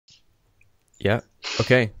Yeah.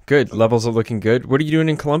 Okay, good. Levels are looking good. What are you doing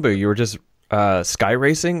in Colombia? You were just sky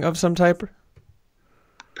racing of some type?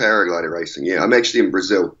 Paraglider racing. Yeah, I'm actually in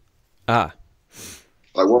Brazil. Ah,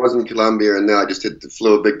 I was in Colombia, and now I just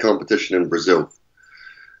flew a big competition in Brazil.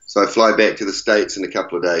 So I fly back to the States in a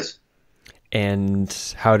couple of days.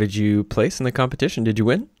 and how did you place in the competition? Did you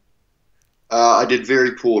win? I did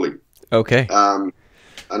very poorly. Okay. Um,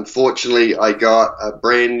 Unfortunately, I got a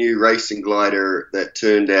brand new racing glider that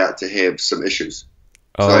turned out to have some issues.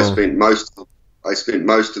 So Oh, I spent most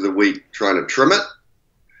of the week trying to trim it.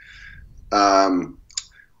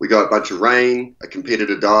 We got a bunch of rain. A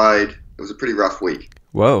competitor died. It was a pretty rough week.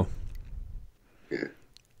 whoa. Yeah,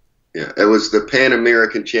 yeah. It was the Pan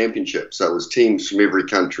American Championship, so it was teams from every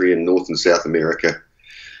country in North and South America,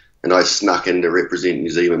 and I snuck in to represent New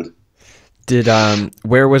Zealand. Did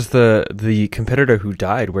where was the competitor who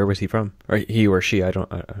died? Where was he from? Or he or she? I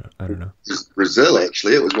don't know. Brazil,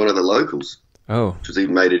 actually, it was one of the locals, Oh, which was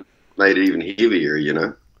even made it even heavier.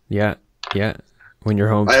 yeah, yeah. When your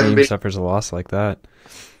home I haven't team been suffers a loss like that.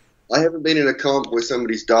 I haven't been in a comp where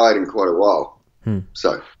somebody's died in quite a while, Hmm.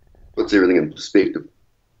 so puts everything in perspective.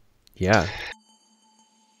 Yeah.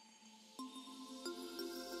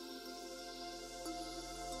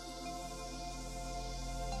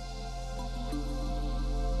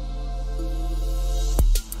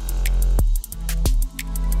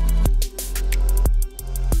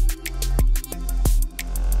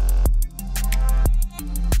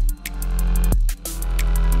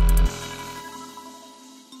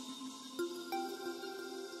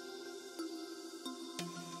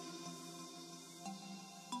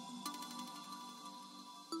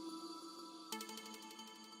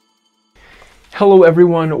 Hello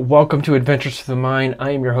everyone, welcome to Adventures to the Mind.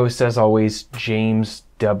 I am your host as always, James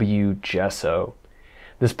W. Gesso.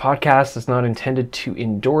 This podcast is not intended to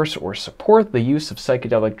endorse or support the use of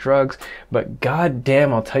psychedelic drugs, but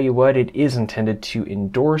goddamn, I'll tell you what, it is intended to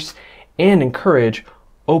endorse and encourage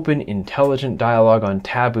open, intelligent dialogue on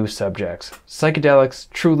taboo subjects. Psychedelics,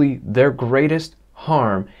 truly their greatest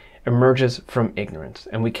harm emerges from ignorance,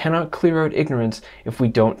 and we cannot clear out ignorance if we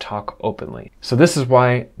don't talk openly. So this is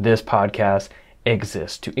why this podcast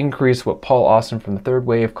exists, to increase what Paul Austin from the Third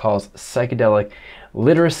Wave calls psychedelic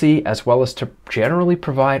literacy, as well as to generally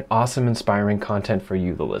provide awesome, inspiring content for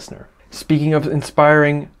you, the listener. Speaking of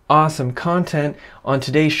inspiring, awesome content, on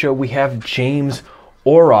today's show we have James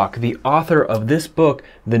Oroc, the author of this book,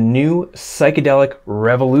 The New Psychedelic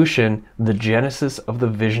Revolution, The Genesis of the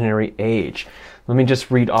Visionary Age. Let me just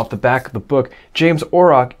read off the back of the book. James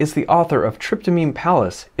Oroc is the author of Tryptamine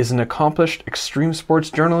Palace, is an accomplished extreme sports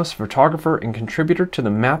journalist, photographer, and contributor to the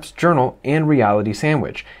Maps Journal and Reality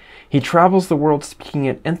Sandwich. He travels the world speaking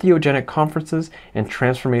at entheogenic conferences and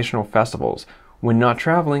transformational festivals. When not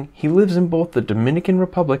traveling, he lives in both the Dominican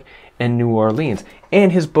Republic and New Orleans,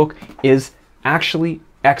 and his book is actually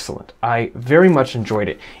excellent. I very much enjoyed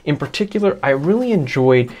it. In particular, I really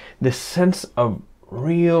enjoyed the sense of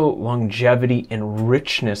real longevity and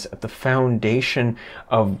richness at the foundation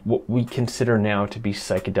of what we consider now to be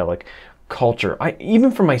psychedelic culture. Even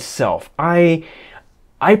for myself, I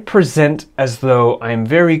present as though I'm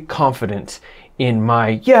very confident in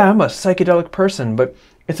I'm a psychedelic person, but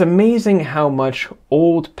it's amazing how much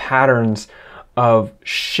old patterns of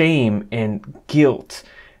shame and guilt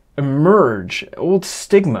emerge, old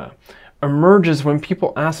stigma emerges when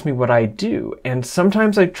people ask me what I do. And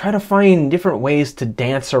sometimes I try to find different ways to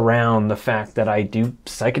dance around the fact that I do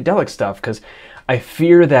psychedelic stuff, because I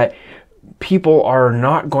fear that people are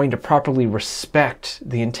not going to properly respect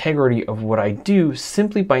the integrity of what I do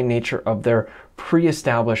simply by nature of their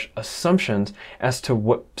pre-established assumptions as to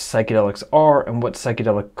what psychedelics are and what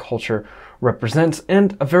psychedelic culture represents.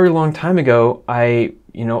 And a very long time ago, I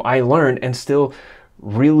learned and still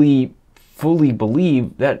really fully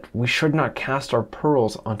believe that we should not cast our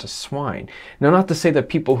pearls onto swine. Now, not to say that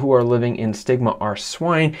people who are living in stigma are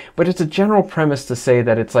swine, but it's a general premise to say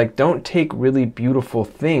that it's like, don't take really beautiful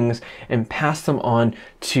things and pass them on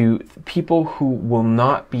to people who will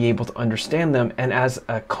not be able to understand them, and as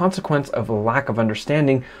a consequence of a lack of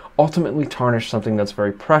understanding, ultimately tarnish something that's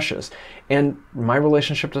very precious. And my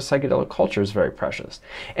relationship to psychedelic culture is very precious.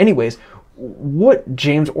 Anyways, what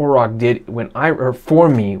James Oroc did for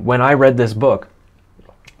me when I read this book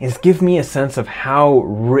is give me a sense of how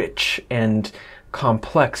rich and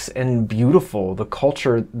complex and beautiful the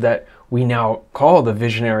culture that we now call the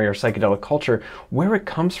visionary or psychedelic culture, where it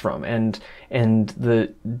comes from, and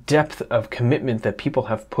the depth of commitment that people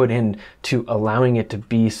have put in to allowing it to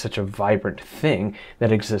be such a vibrant thing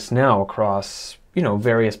that exists now across,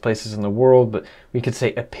 various places in the world, but we could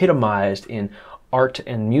say epitomized in art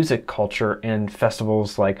and music culture and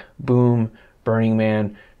festivals like Boom, Burning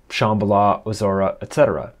Man, Shambhala, Ozora,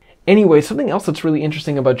 etc. Anyway, something else that's really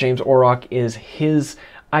interesting about James Oroc is his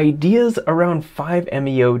ideas around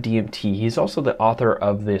 5-MeO-DMT. He's also the author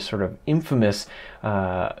of this sort of infamous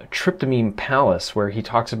Tryptamine Palace, where he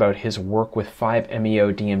talks about his work with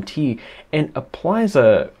 5-MeO-DMT and applies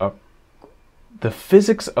the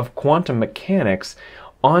physics of quantum mechanics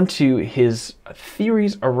onto his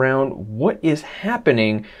theories around what is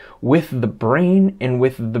happening with the brain and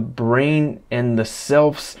the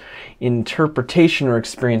self's interpretation or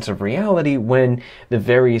experience of reality when the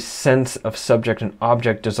very sense of subject and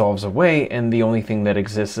object dissolves away and the only thing that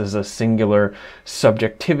exists is a singular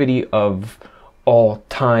subjectivity of all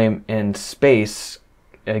time and space,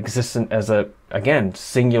 existent as a, again,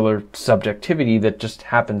 singular subjectivity that just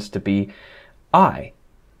happens to be I.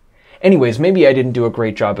 Anyways, maybe I didn't do a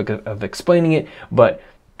great job of explaining it, but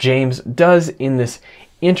James does in this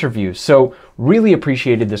interview. So really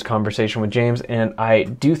appreciated this conversation with James, and I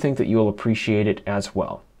do think that you'll appreciate it as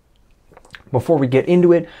well. Before we get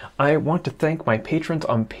into it, I want to thank my patrons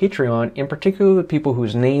on Patreon, in particular the people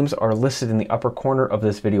whose names are listed in the upper corner of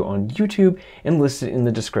this video on YouTube and listed in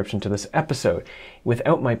the description to this episode.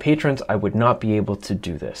 Without my patrons, I would not be able to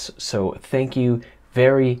do this. So thank you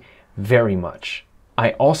very, very much.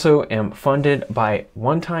 I also am funded by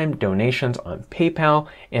one-time donations on PayPal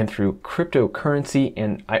and through cryptocurrency,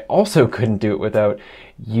 and I also couldn't do it without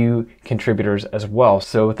you contributors as well.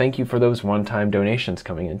 So thank you for those one-time donations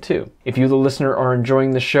coming in too. If you, the listener, are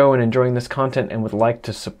enjoying the show and enjoying this content and would like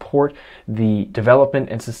to support the development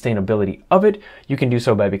and sustainability of it, you can do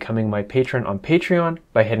so by becoming my patron on Patreon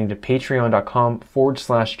by heading to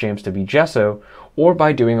patreon.com/JamesWJesso, or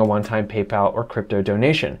by doing a one-time PayPal or crypto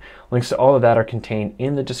donation. Links to all of that are contained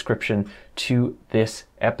in the description to this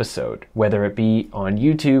episode, whether it be on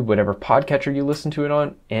YouTube, whatever podcatcher you listen to it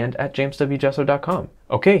on, and at jameswjesso.com.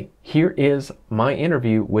 Okay, here is my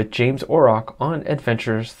interview with James Oroc on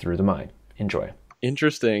Adventures Through the Mind. Enjoy.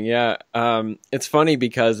 Interesting, yeah. It's funny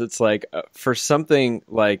because it's like, for something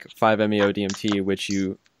like 5-MeO-DMT, which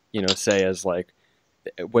you say as like,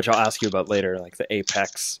 which I'll ask you about later, like the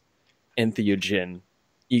apex entheogen,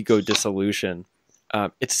 ego dissolution.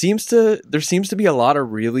 There seems to be a lot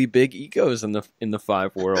of really big egos in the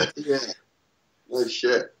 5 world. Yeah. Oh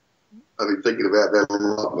shit. I've been thinking about that a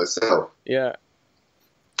lot myself. Yeah.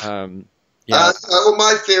 Yeah. Well,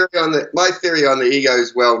 my theory on the ego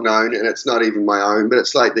is well known, and it's not even my own, but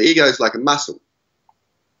it's like the ego is like a muscle,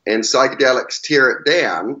 and psychedelics tear it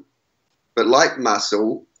down, but like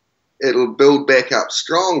muscle, it'll build back up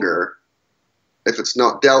stronger if it's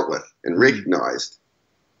not dealt with and recognized,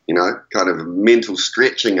 kind of mental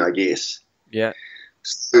stretching, I guess. Yeah.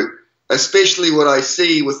 So, especially what I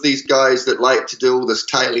see with these guys that like to do all this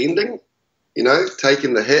tail ending,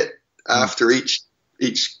 taking the hit after each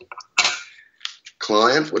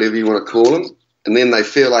client, whatever you want to call them, and then they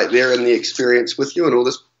feel like they're in the experience with you and all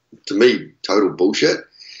this, to me, total bullshit.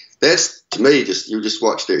 That's, to me, you just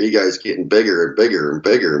watch their egos getting bigger and bigger and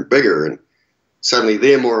bigger and bigger, and suddenly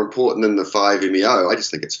they're more important than the 5-MeO. I just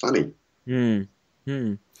think it's funny.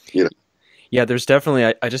 Yeah, there's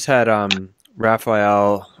definitely, I just had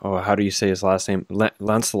Raphael, how do you say his last name?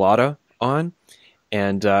 Lancelotto on,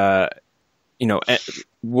 and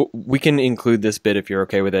we can include this bit if you're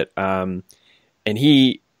okay with it. And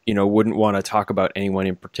he, wouldn't want to talk about anyone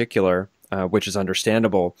in particular, which is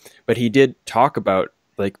understandable, but he did talk about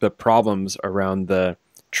like the problems around the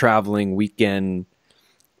traveling weekend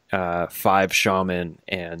 5 shaman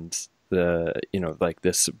and the, like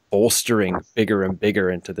this bolstering bigger and bigger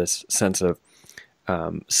into this sense of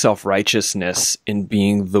self-righteousness in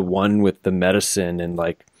being the one with the medicine and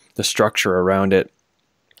like the structure around it.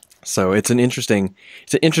 So it's an interesting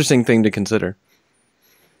thing to consider.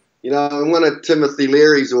 In one of Timothy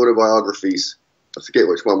Leary's autobiographies, I forget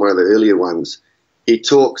which one of the earlier ones, he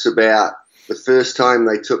talks about the first time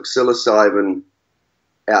they took psilocybin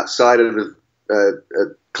outside of a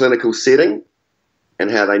clinical setting,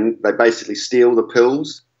 and how they basically steal the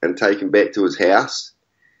pills and take them back to his house,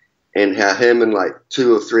 and how him and like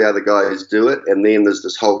 2 or 3 other guys do it, and then there's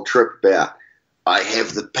this whole trip about, I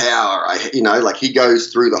have the power, like he goes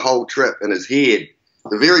through the whole trip in his head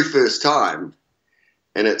the very first time,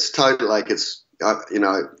 and it's totally like it's,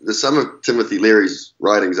 there's some of Timothy Leary's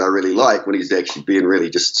writings I really like when he's actually being really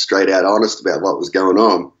just straight out honest about what was going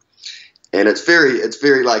on, and it's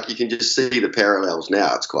very like you can just see the parallels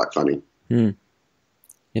now. It's quite funny.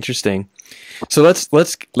 Interesting. So let's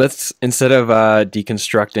instead of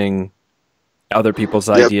deconstructing other people's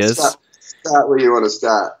ideas, start where you want to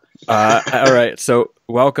start. All right. So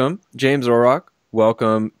welcome, James Oroc.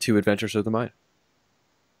 Welcome to Adventures of the Mind.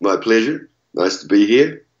 My pleasure. Nice to be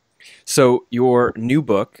here. So your new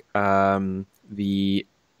book, the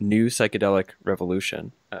New Psychedelic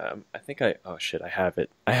Revolution. I think oh shit, I have it.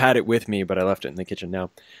 I had it with me, but I left it in the kitchen now.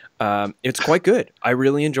 It's quite good. I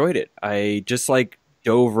really enjoyed it. I just like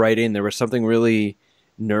dove right in. There was something really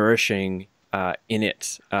nourishing in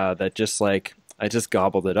it that just like I just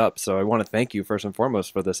gobbled it up. So I want to thank you first and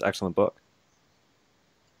foremost for this excellent book.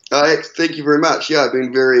 Thank you very much. Yeah, I've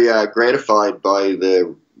been very gratified by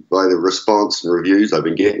the response and reviews I've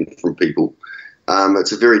been getting from people.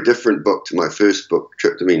 It's a very different book to my first book,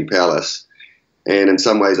 Tryptamine Palace, and in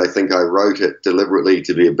some ways I think I wrote it deliberately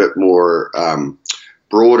to be a bit more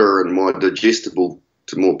broader and more digestible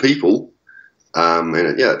to more people.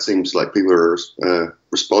 It seems like people are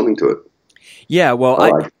responding to it. Yeah,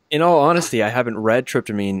 well, in all honesty, I haven't read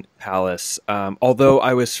Tryptamine Palace, although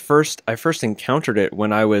I first encountered it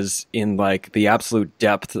when I was in like the absolute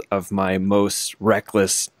depth of my most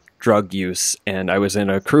reckless drug use, and I was in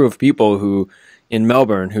a crew of people who in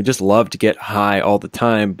Melbourne who just loved to get high all the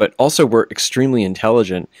time, but also were extremely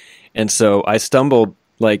intelligent. And so I stumbled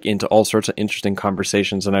like into all sorts of interesting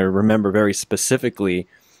conversations, and I remember very specifically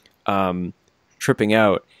tripping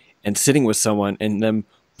out and sitting with someone and them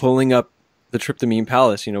pulling up the Tryptamine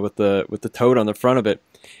Palace, you know, with the toad on the front of it.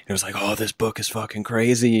 And it was like, oh, this book is fucking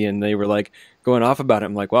crazy. And they were like going off about it.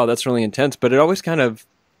 I'm like, wow, that's really intense. But it always kind of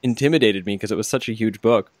intimidated me because it was such a huge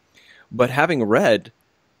book. But having read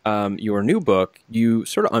your new book, you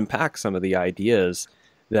sort of unpack some of the ideas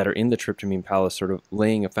that are in the Tryptamine Palace, sort of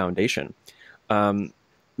laying a foundation.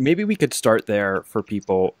 Maybe we could start there for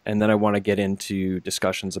people, and then I want to get into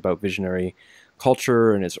discussions about visionary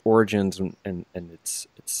culture and its origins and its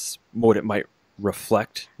what it might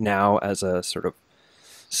reflect now as a sort of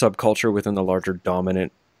subculture within the larger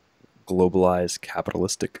dominant globalized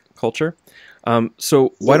capitalistic culture.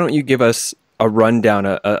 So why don't you give us a rundown,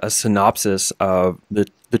 a synopsis of the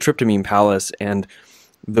Tryptamine Palace and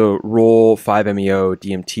the role 5-MeO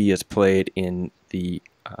DMT has played in the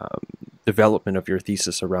development of your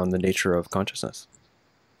thesis around the nature of consciousness?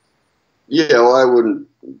 Yeah, well,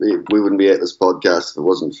 we wouldn't be at this podcast if it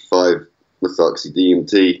wasn't for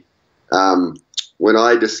 5-methoxy-DMT. When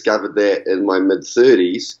I discovered that in my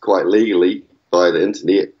mid-30s, quite legally, via the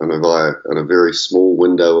internet and in a very small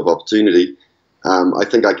window of opportunity, I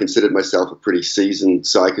think I considered myself a pretty seasoned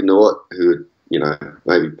psychonaut who had, you know,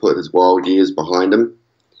 maybe put his wild years behind him.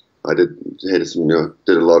 I did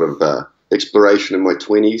a lot of exploration in my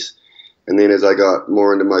 20s. And then as I got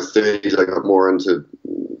more into my 30s, I got more into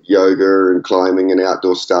yoga and climbing and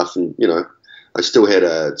outdoor stuff. And, you know, I still had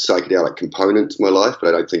a psychedelic component to my life, but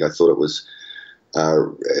I don't think I thought it was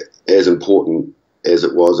as important as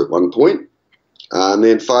it was at one point. And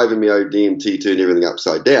then 5-MeO DMT turned everything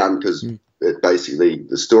upside down because it basically,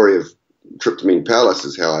 the story of Tryptamine Palace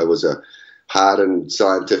is how I was a hardened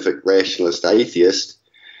scientific rationalist atheist,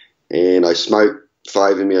 and I smoked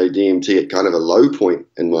 5-MeO DMT at kind of a low point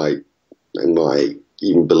in my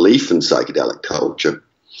even belief in psychedelic culture.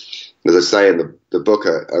 As I say in the book,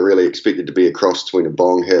 I really expected to be a cross between a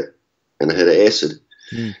bong hit and a hit of acid.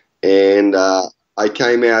 And I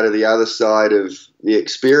came out of the other side of the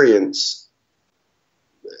experience,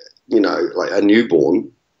 you know, like a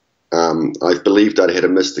newborn. I believed I'd had a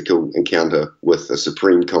mystical encounter with a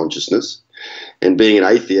supreme consciousness. And being an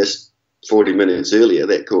atheist 40 minutes earlier,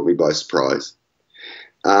 that caught me by surprise.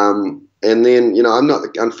 And then, you know, I'm not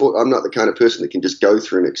the kind of person that can just go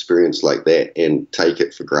through an experience like that and take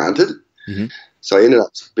it for granted. So I ended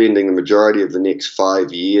up spending the majority of the next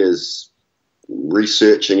 5 years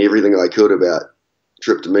researching everything I could about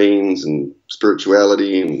tryptamines and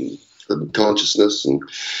spirituality and consciousness, and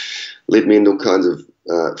led me into all kinds of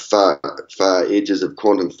far edges of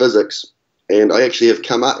quantum physics. And I actually have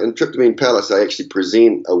come up in Tryptamine Palace. I actually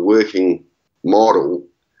present a working model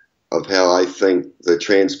of how I think the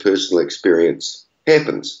transpersonal experience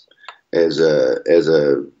happens as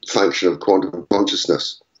a function of quantum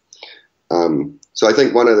consciousness. So I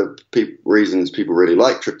think one of the reasons people really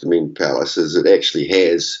like Tryptamine Palace is it actually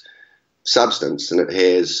has substance, and it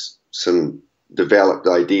has some developed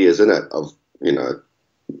ideas in it of, you know,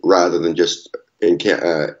 rather than just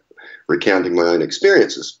recounting my own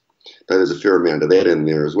experiences. Though there's a fair amount of that in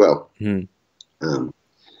there as well. And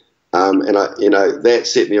that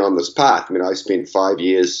set me on this path. I mean, I spent 5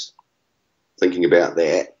 years thinking about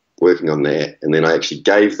that, working on that, and then I actually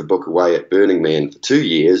gave the book away at Burning Man for 2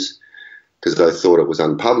 years because I thought it was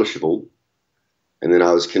unpublishable. And then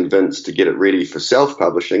I was convinced to get it ready for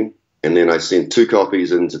self-publishing, and then I sent 2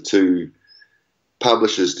 copies into 2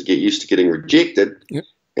 publishers to get used to getting rejected.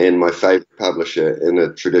 And my favorite publisher in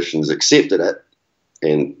the traditions accepted it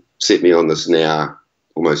and set me on this now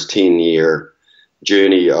almost 10-year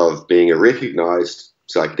journey of being a recognized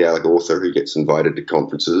psychedelic author who gets invited to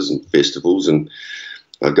conferences and festivals, and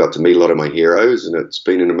I've got to meet a lot of my heroes, and it's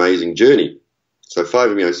been an amazing journey. So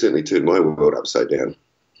 5-MeO certainly turned my world upside down.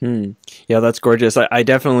 Yeah, that's gorgeous. I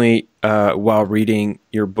definitely, while reading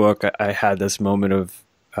your book, I had this moment of,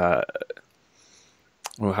 well,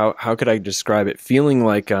 how could I describe it? Feeling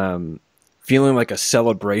like a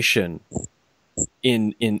celebration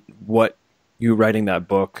in what you writing that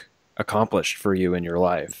book accomplished for you in your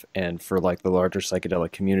life and for like the larger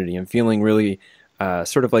psychedelic community, and feeling really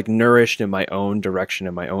sort of like nourished in my own direction,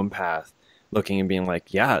 in my own path, looking and being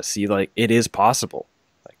like, yeah, see, like it is possible.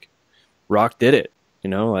 Like Rock did it, you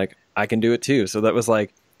know, like I can do it too. So that was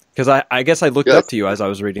like, because I guess I looked up to you as I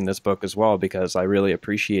was reading this book as well, because I really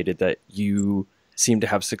appreciated that you seem to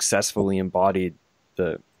have successfully embodied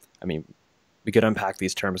we could unpack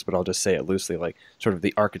these terms, but I'll just say it loosely, like sort of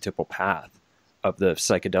the archetypal path of the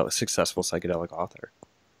successful psychedelic author.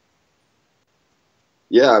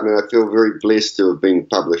 Yeah, I mean, I feel very blessed to have been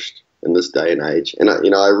published in this day and age. And,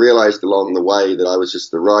 I realized along the way that I was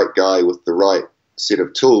just the right guy with the right set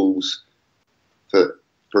of tools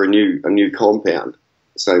for a new compound.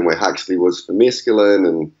 The same way Huxley was for mescaline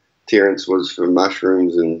and Terence was for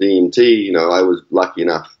mushrooms and DMT. I was lucky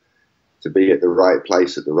enough to be at the right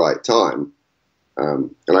place at the right time.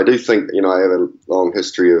 And I do think, I have a long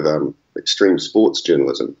history of extreme sports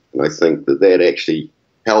journalism, and I think that actually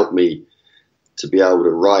helped me to be able to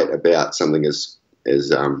write about something as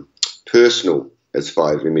personal as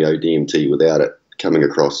 5-MeO DMT without it coming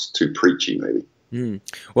across too preachy, maybe.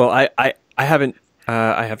 Well, I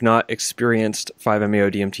have not experienced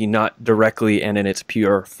 5-MeO DMT, not directly and in its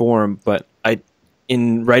pure form, but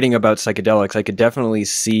in writing about psychedelics, I could definitely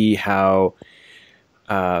see how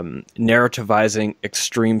narrativizing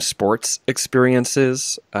extreme sports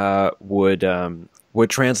experiences would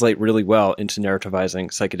translate really well into narrativizing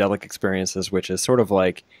psychedelic experiences, which is sort of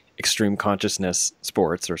like extreme consciousness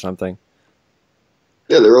sports or something.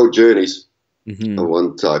 Yeah, they're all journeys of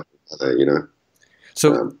one type or other,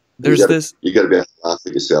 So you got to be able to laugh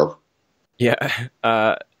at yourself. Yeah.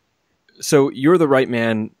 So you're the right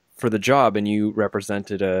man for the job, and you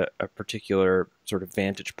represented a particular sort of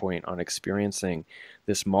vantage point on experiencing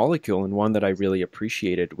this molecule, and one that I really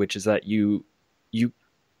appreciated, which is that you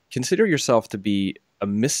consider yourself to be a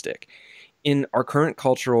mystic. In our current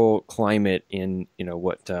cultural climate, in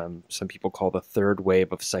what some people call the third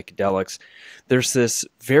wave of psychedelics, there's this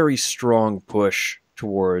very strong push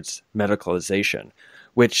towards medicalization,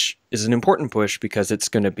 which is an important push because it's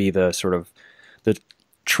going to be the sort of the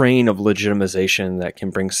train of legitimization that can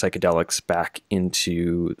bring psychedelics back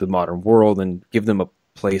into the modern world and give them a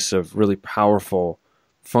place of really powerful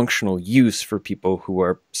functional use for people who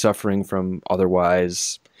are suffering from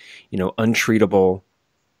otherwise, untreatable,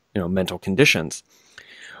 mental conditions.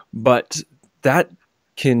 But that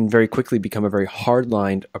can very quickly become a very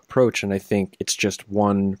hard-lined approach, and I think it's just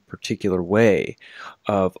one particular way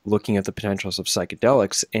of looking at the potentials of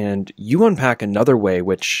psychedelics. And you unpack another way,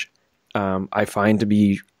 which I find to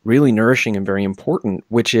be really nourishing and very important,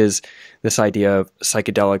 which is this idea of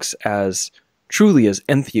psychedelics as truly as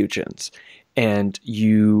entheogens. And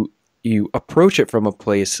you approach it from a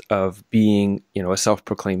place of being, a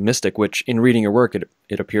self-proclaimed mystic, which in reading your work,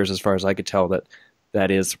 it appears, as far as I could tell,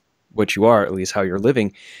 that is what you are, at least how you're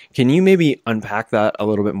living. Can you maybe unpack that a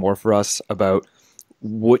little bit more for us about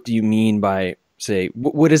what do you mean by, say,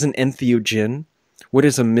 what is an entheogen? What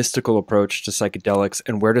is a mystical approach to psychedelics,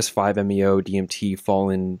 and where does 5-MeO DMT fall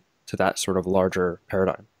into that sort of larger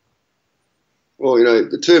paradigm? Well,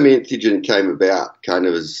 the term entheogen came about kind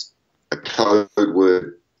of as a code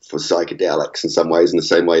word for psychedelics in some ways, in the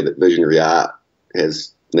same way that visionary art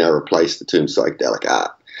has now replaced the term psychedelic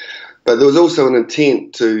art. But there was also an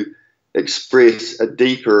intent to express a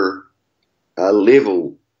deeper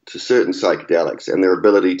level to certain psychedelics and their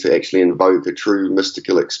ability to actually invoke a true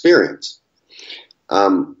mystical experience.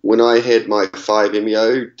 When I had my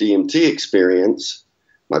 5-MeO DMT experience,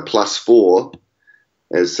 my +4,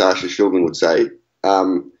 as Sasha Shulman would say,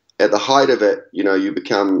 at the height of it, you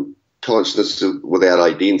become consciousness without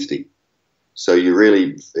identity. So you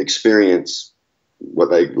really experience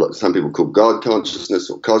what some people call God consciousness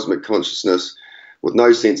or cosmic consciousness, with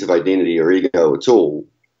no sense of identity or ego at all.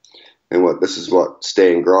 And this is what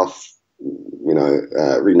Stan Groff,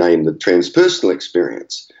 renamed the transpersonal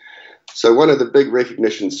experience. So one of the big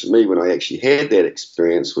recognitions for me when I actually had that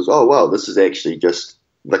experience was, oh, wow, this is actually just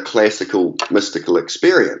the classical mystical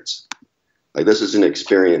experience. Like, this is an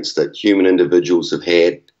experience that human individuals have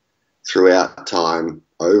had throughout time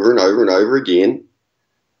over and over and over again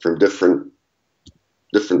from different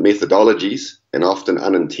different methodologies, and often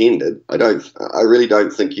unintended. I really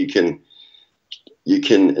don't think you can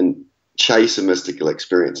chase a mystical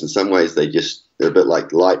experience. In some ways, they're a bit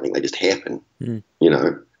like lightning; they just happen, you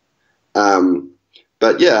know.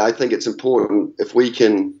 But yeah, I think it's important if we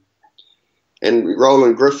can. And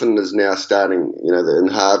Roland Griffin is now starting, you know, in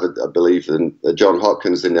Harvard, I believe, and John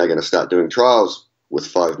Hopkins, they're now going to start doing trials with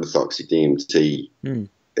 5-methoxy-DMT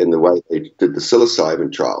in the way they did the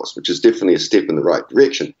psilocybin trials, which is definitely a step in the right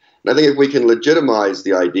direction. And I think if we can legitimize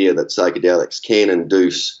the idea that psychedelics can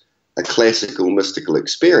induce a classical mystical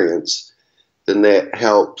experience, then that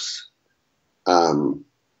helps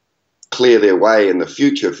clear their way in the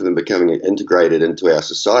future for them becoming integrated into our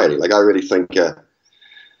society. Like, I really think,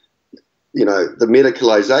 you know, the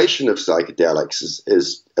medicalization of psychedelics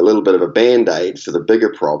is a little bit of a band-aid for the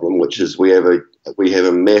bigger problem, which is we have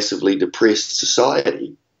a massively depressed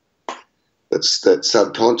society that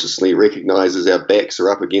subconsciously recognizes our backs are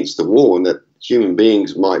up against the wall and that human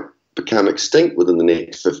beings might become extinct within the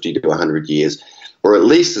next 50 to 100 years, or at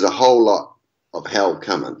least there's a whole lot of hell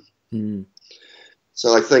coming.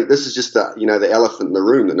 So I think this is just the elephant in the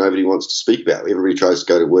room that nobody wants to speak about. Everybody tries to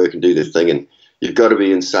go to work and do their thing, and you've got to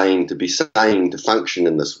be insane to be sane to function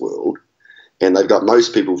in this world. And they've got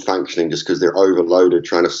most people functioning just because they're overloaded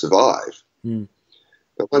trying to survive.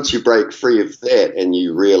 But once you break free of that and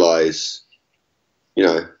you realize, you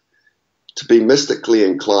know, to be mystically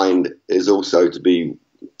inclined is also to be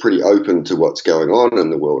pretty open to what's going on in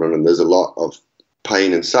the world. And there's a lot of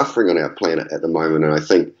pain and suffering on our planet at the moment. And I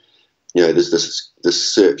think, you know, there's this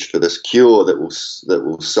search for this cure that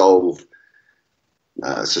will solve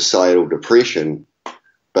societal depression,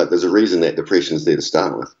 but there's a reason that depression's there to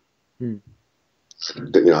start with.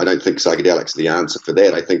 But, you know, I don't think psychedelics are the answer for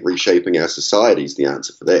that. I think reshaping our society is the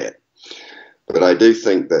answer for that. But I do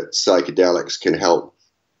think that psychedelics can help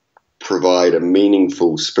provide a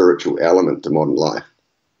meaningful spiritual element to modern life.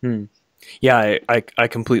 Yeah, I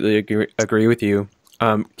completely agree with you.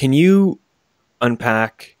 Can you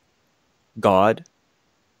unpack God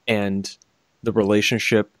and the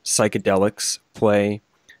relationship psychedelics play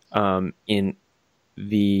in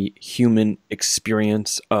the human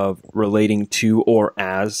experience of relating to or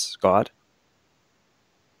as God?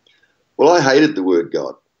 Well, I hated the word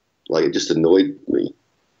God. Like, it just annoyed me.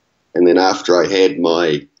 And then after I had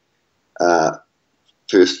my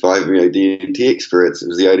first 5-DMT experience, it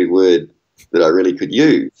was the only word that I really could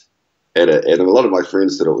use. And a lot of my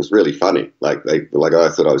friends thought it was really funny. Like, I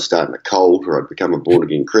thought I was starting a cult or I'd become a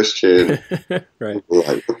born-again Christian. Right.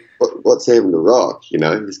 Like, what's happened to Rock? You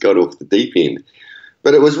know, he's got off the deep end.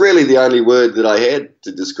 But it was really the only word that I had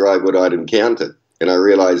to describe what I'd encountered. And I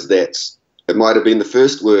realized that it might have been the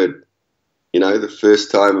first word, you know, the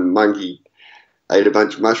first time a monkey ate a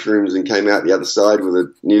bunch of mushrooms and came out the other side with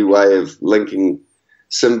a new way of linking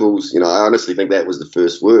symbols. You know, I honestly think that was the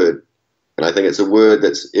first word. And I think it's a word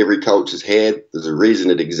that every culture's had. There's a reason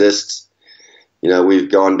it exists. You know, we've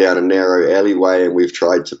gone down a narrow alleyway and we've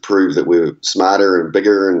tried to prove that we're smarter and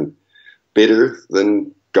bigger and better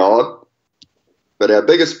than God. But our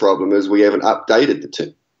biggest problem is we haven't updated the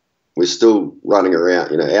two. We're still running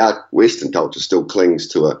around. You know, our Western culture still clings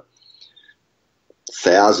to a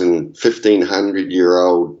 1,000,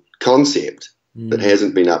 1,500-year-old concept that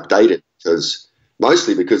hasn't been updated,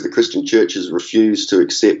 mostly because the Christian churches refuse to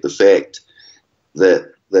accept the fact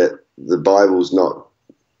that the Bible's not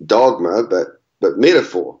dogma, but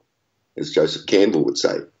metaphor, as Joseph Campbell would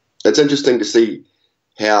say. It's interesting to see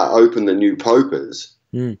how open the new Pope is.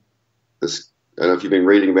 I don't know if you've been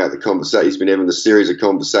reading about the conversation. He's been having a series of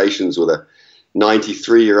conversations with a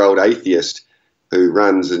 93-year-old atheist who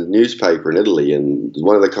runs a newspaper in Italy. And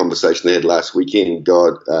one of the conversations they had last weekend,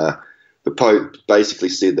 the Pope basically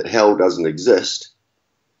said that hell doesn't exist,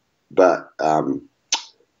 but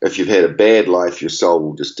if you've had a bad life, your soul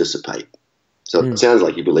will just dissipate. So it sounds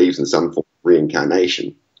like he believes in some form of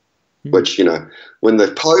reincarnation, which, you know, when the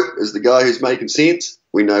Pope is the guy who's making sense,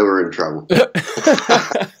 we know we're in trouble.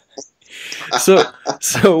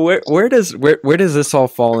 So where does this all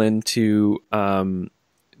fall into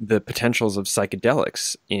the potentials of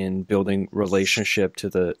psychedelics in building relationship to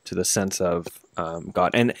the sense of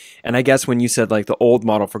God? And I guess when you said like the old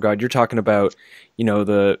model for God, you're talking about, you know,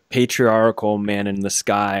 the patriarchal man in the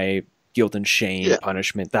sky, guilt and shame,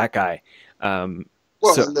 punishment, that guy.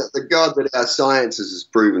 The God that our science has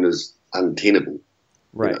proven is untenable,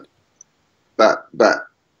 right? You know? But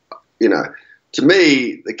you know, to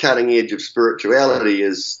me, the cutting edge of spirituality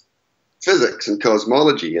is physics and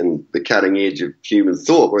cosmology, and the cutting edge of human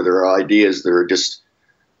thought, where there are ideas that are just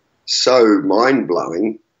so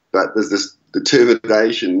mind-blowing, but there's this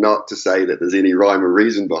determination not to say that there's any rhyme or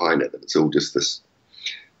reason behind it, that it's all just this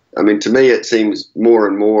I mean, to me, it seems more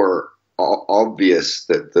and more obvious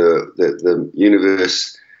that the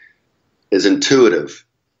universe is intuitive.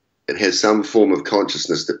 It has some form of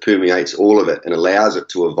consciousness that permeates all of it and allows it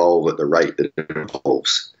to evolve at the rate that it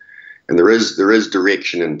evolves. And there is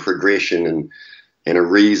direction and progression and a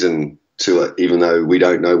reason to it, even though we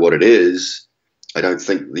don't know what it is. I don't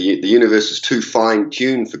think the universe is too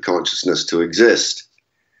fine-tuned for consciousness to exist,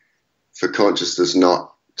 for consciousness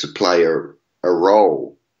not to play a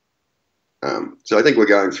role. So I think we're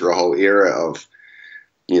going through a whole era of,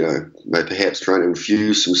 perhaps trying to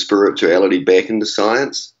infuse some spirituality back into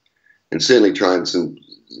science, and certainly trying some,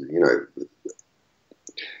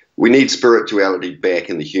 we need spirituality back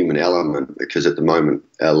in the human element, because at the moment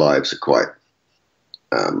our lives are quite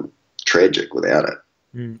tragic without it.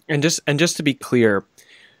 And just to be clear,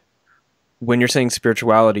 when you're saying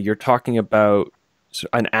spirituality, you're talking about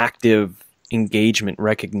an active engagement,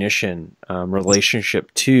 recognition,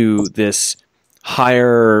 relationship to this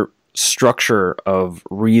higher structure of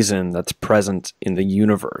reason that's present in the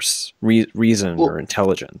universe, reason or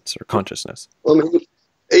intelligence or consciousness. Well, I mean,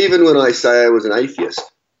 even when I say I was an atheist,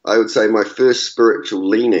 I would say my first spiritual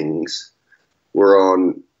leanings were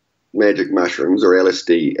on magic mushrooms or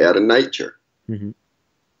LSD out in nature. Mm-hmm.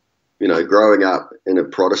 Growing up in a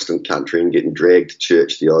Protestant country and getting dragged to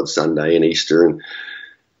church the odd Sunday and Easter, and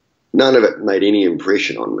none of it made any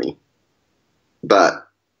impression on me. But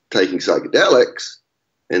taking psychedelics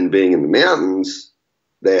and being in the mountains,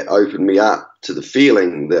 that opened me up to the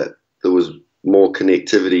feeling that there was more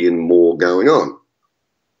connectivity and more going on.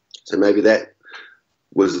 So maybe that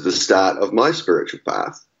was the start of my spiritual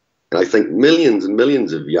path. And I think millions and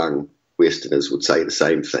millions of young Westerners would say the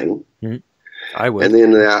same thing. Mm-hmm. I would. And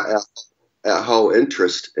then our whole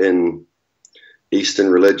interest in Eastern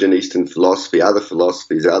religion, Eastern philosophy, other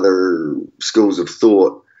philosophies, other schools of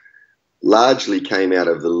thought, largely came out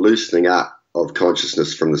of the loosening up of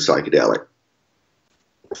consciousness from the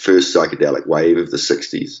first psychedelic wave of the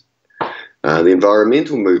 60s. The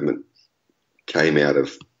environmental movement came out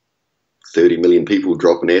of 30 million people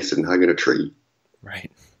dropping acid and hugging a tree.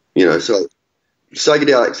 Right. So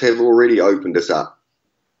psychedelics have already opened us up,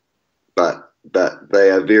 but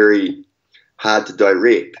they are very hard to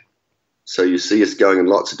direct. So you see us going in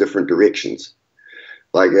lots of different directions.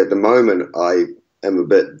 Like at the moment, I am a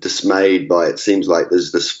bit dismayed by, it seems like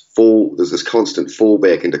there's this constant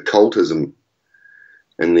fallback into cultism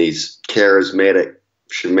and these charismatic,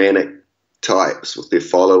 shamanic types with their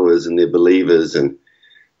followers and their believers, and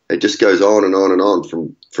it just goes on and on and on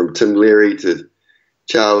from Tim Leary to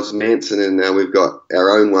Charles Manson, and now we've got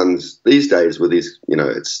our own ones these days with these,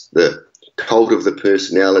 it's the cult of the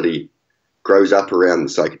personality grows up around the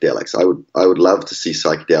psychedelics. I would love to see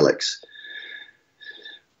psychedelics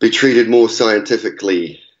be treated more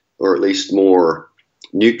scientifically, or at least more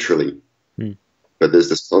neutrally. But there's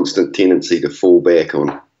this constant tendency to fall back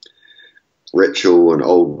on ritual and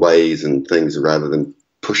old ways and things rather than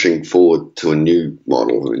pushing forward to a new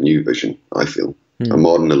model and a new vision, I feel. A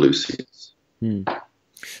modern Eleusis.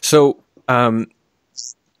 So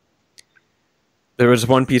there was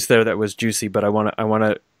one piece there that was juicy, but I want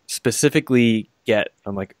to specifically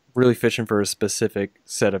I'm like really fishing for a specific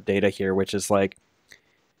set of data here, which is like,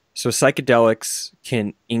 so psychedelics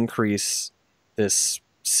can increase this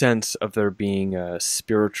sense of there being a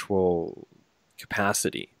spiritual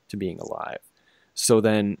capacity to being alive. So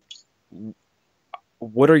then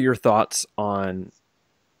what are your thoughts on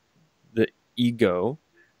the ego,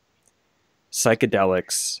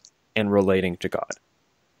 psychedelics, and relating to God?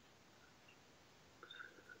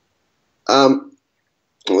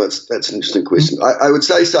 Well, that's an interesting question. I would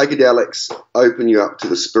say psychedelics open you up to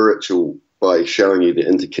the spiritual by showing you the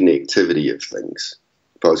interconnectivity of things,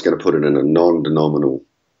 if I was going to put it in a non-denominal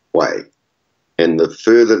way. And the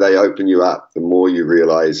further they open you up, the more you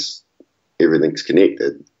realize everything's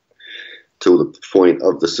connected, till the point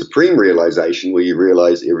of the supreme realization where you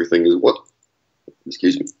realize everything is one.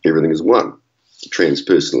 Everything is one.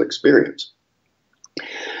 Transpersonal experience.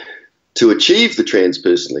 To achieve the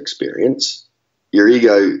transpersonal experience, your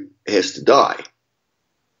ego has to die.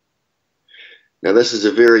 Now, this is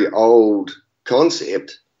a very old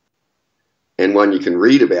concept, and one you can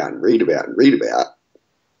read about and read about and read about,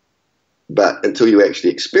 but until you actually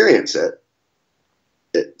experience it,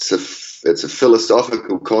 it's a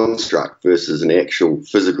philosophical construct versus an actual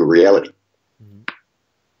physical reality. Mm-hmm.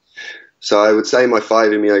 So I would say my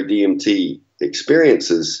 5-MeO-DMT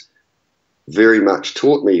experiences very much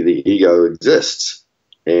taught me the ego exists,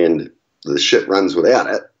 and the shit runs without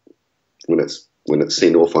it when it's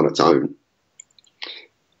sent off on its own.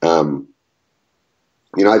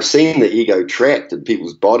 I've seen the ego trapped in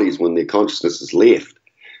people's bodies when their consciousness is left,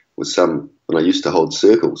 when I used to hold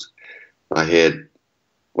circles, I had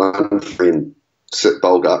one friend sit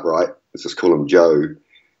bolt upright, let's just call him Joe,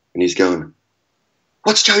 and he's going,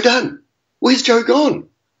 "What's Joe done? Where's Joe gone?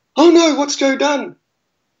 Oh no, what's Joe done?"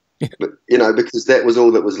 But, because that was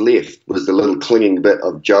all that was left, was the little clinging bit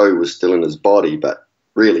of Joe was still in his body, but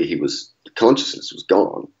really the consciousness was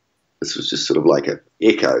gone. This was just sort of like an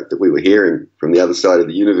echo that we were hearing from the other side of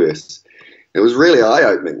the universe. It was really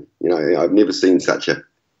eye-opening. I've never seen such an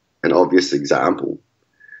obvious example.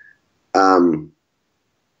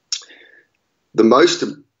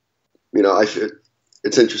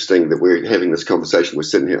 It's interesting that we're having this conversation. I'm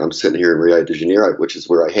sitting here in Rio de Janeiro, which is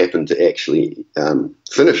where I happened to actually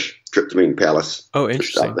finish Tryptamine Palace. Oh,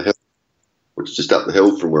 interesting. Which is just up the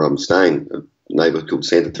hill from where I'm staying, a neighbourhood called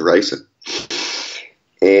Santa Teresa.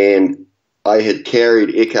 And I had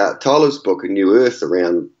carried Eckhart Tolle's book, A New Earth,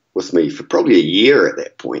 around with me for probably a year at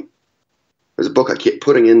that point. It was a book I kept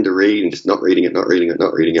putting in to read and just not reading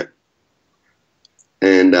it.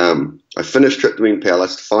 And I finished Tryptamine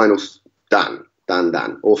Palace, finals done,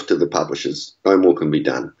 off to the publishers. No more can be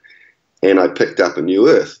done. And I picked up A New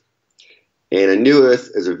Earth. And A New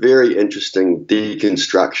Earth is a very interesting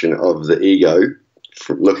deconstruction of the ego,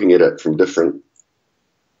 from looking at it from different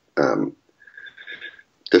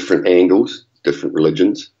angles, different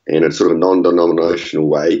religions, and it's sort of a non-denominational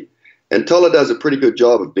way. And Tolle does a pretty good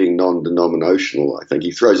job of being non-denominational. I think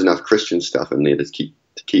he throws enough Christian stuff in there to keep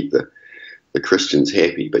the Christians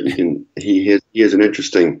happy. But he has an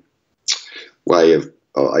interesting way of,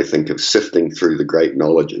 I think, of sifting through the great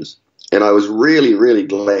knowledges. And I was really, really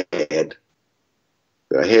glad that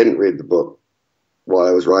I hadn't read the book while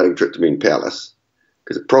I was writing Tryptamine Palace,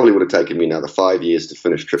 because it probably would have taken me another 5 years to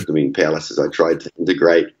finish Tryptamine Palace as I tried to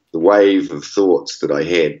integrate the wave of thoughts that I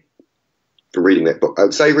had from reading that book. I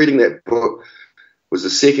would say reading that book was the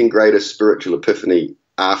second greatest spiritual epiphany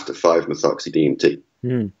after 5-methoxy-DMT.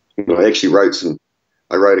 I actually wrote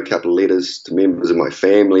a couple of letters to members of my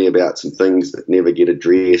family about some things that never get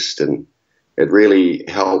addressed, and it really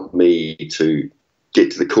helped me to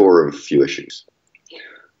get to the core of a few issues.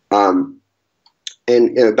 And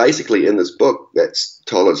basically in this book, that's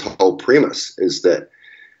Tolle's whole premise, is that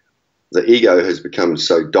the ego has become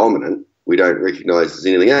so dominant we don't recognize there's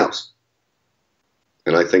anything else.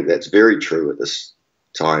 And I think that's very true at this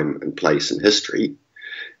time and place in history.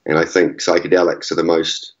 And I think psychedelics are the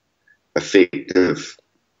most effective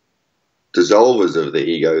dissolvers of the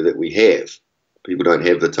ego that we have. People don't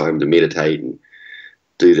have the time to meditate and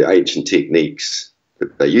do the ancient techniques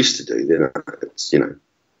that they used to do. It's,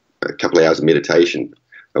 a couple of hours of meditation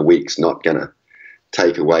a week's not going to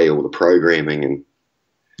take away all the programming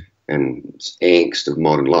and angst of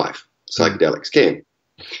modern life. Psychedelics can.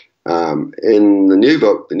 In the new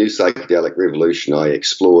book, The New Psychedelic Revolution, I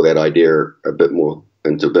explore that idea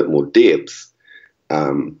into a bit more depth.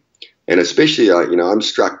 And especially, I'm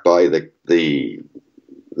struck by the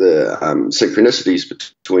synchronicities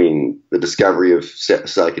between the discovery of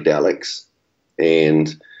psychedelics and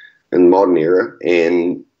in the modern era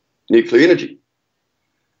and nuclear energy.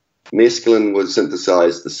 Mescaline was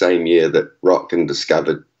synthesized the same year that Rotkin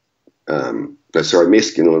discovered,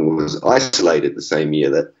 mescaline was isolated the same year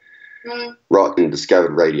that Rotkin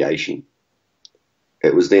discovered radiation.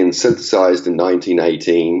 It was then synthesized in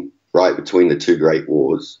 1918, right between the two great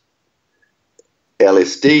wars.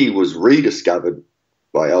 LSD was rediscovered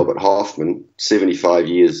by Albert Hofmann 75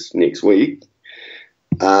 years next week,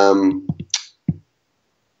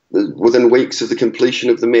 within weeks of the completion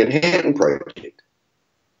of the Manhattan Project.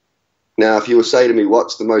 Now, if you were to say to me,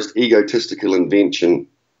 what's the most egotistical invention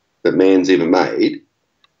that man's ever made,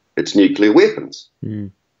 it's nuclear weapons.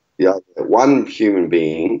 The idea that one human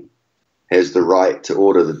being has the right to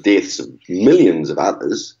order the deaths of millions of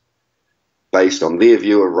others based on their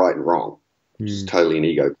view of right and wrong, which is totally an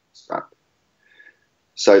ego construct.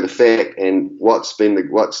 So the fact, and what's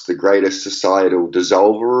the greatest societal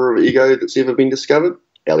dissolver of ego that's ever been discovered?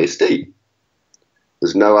 LSD.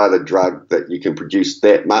 There's no other drug that you can produce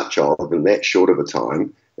that much of in that short of a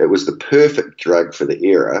time. It was the perfect drug for the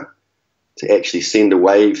era to actually send a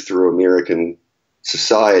wave through American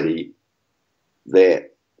society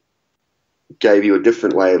that gave you a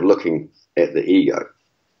different way of looking at the ego.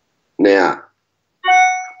 Now,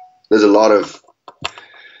 there's a lot of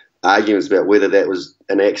arguments about whether that was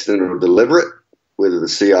an accident or deliberate, whether the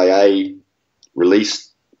CIA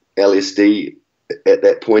released LSD at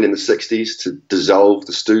that point in the 60s to dissolve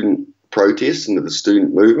the student protests and the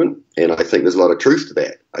student movement, and I think there's a lot of truth to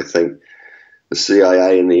that. I think the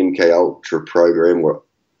CIA and the MK Ultra program were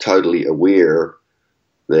totally aware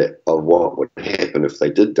of what would happen if they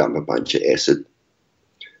did dump a bunch of acid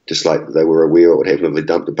just like they were aware what would happen if they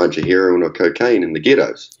dumped a bunch of heroin or cocaine in the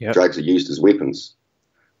ghettos. Yep. Drugs are used as weapons,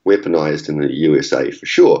 weaponized in the USA for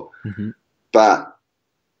sure. Mm-hmm. But,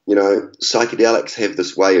 you know, psychedelics have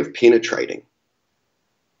this way of penetrating.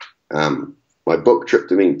 My book,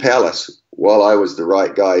 Tryptamine Palace, while I was the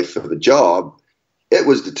right guy for the job, it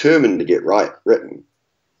was determined to get written.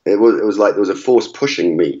 It was like there was a force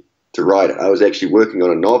pushing me to write it. I was actually working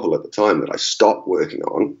on a novel at the time that I stopped working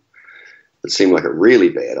on. It seemed like a really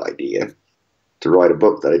bad idea to write a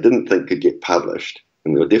book that I didn't think could get published.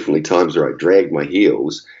 And there were definitely times where I dragged my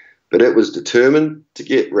heels, but it was determined to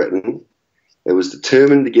get written. It was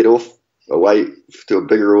determined to get away to a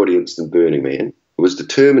bigger audience than Burning Man. It was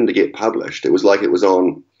determined to get published. It was like it was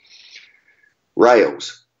on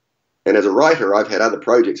rails. And as a writer, I've had other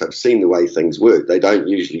projects. I've seen the way things work. They don't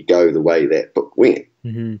usually go the way that book went.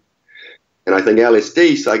 Mm-hmm. And I think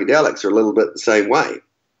LSD, psychedelics, are a little bit the same way.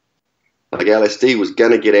 Like LSD was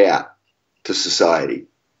going to get out to society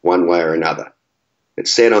one way or another. It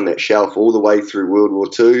sat on that shelf all the way through World War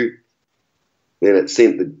II. Then it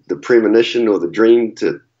sent the premonition or the dream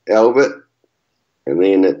to Albert. And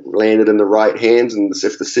then it landed in the right hands. And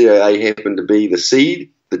if the CIA happened to be the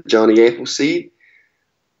seed, the Johnny Apple seed,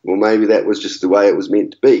 well, maybe that was just the way it was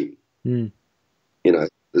meant to be. Mm. You know,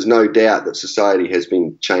 there's no doubt that society has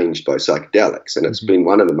been changed by psychedelics, and it's been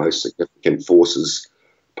one of the most significant forces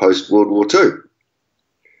post-World War II.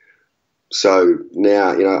 So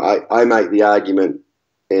now, you know, I make the argument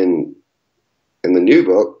in the new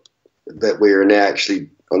book that we are now actually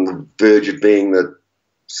on the verge of being the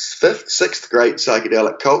sixth great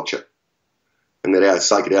psychedelic culture, and that our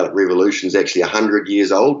psychedelic revolution is actually 100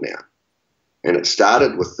 years old now. And it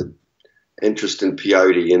started with the interest in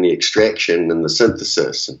peyote and the extraction and the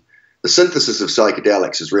synthesis. And the synthesis of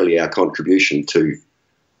psychedelics is really our contribution to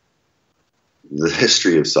the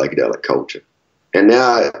history of psychedelic culture. And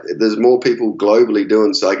now there's more people globally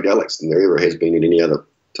doing psychedelics than there ever has been at any other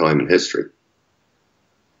time in history.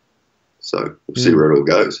 So we'll see where it all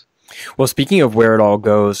goes. Well, speaking of where it all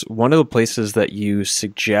goes, one of the places that you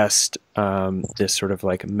suggest this sort of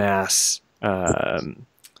like mass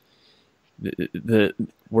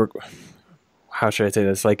how should I say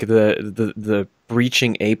this? Like the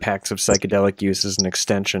breaching apex of psychedelic use is an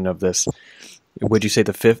extension of this. Would you say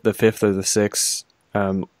the fifth or the sixth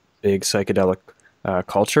big psychedelic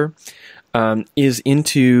culture is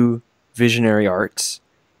into visionary arts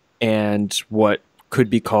and what could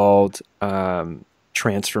be called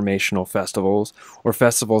transformational festivals, or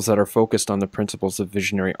festivals that are focused on the principles of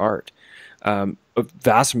visionary art. A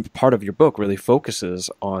vast part of your book really focuses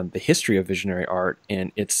on the history of visionary art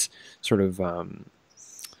and its sort of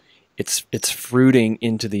it's fruiting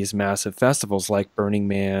into these massive festivals like Burning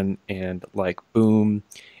Man and like Boom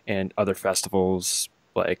and other festivals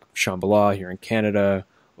like Shambhala here in Canada,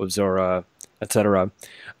 Ozora, etc.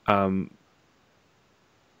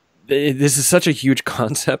 This is such a huge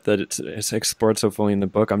concept that it's explored so fully in the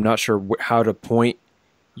book. I'm not sure how to point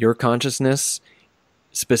your consciousness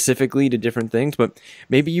specifically to different things, but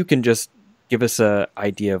maybe you can just give us an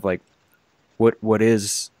idea of like what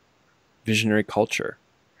is visionary culture.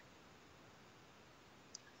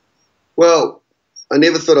 Well, I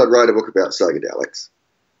never thought I'd write a book about psychedelics,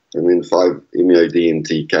 and then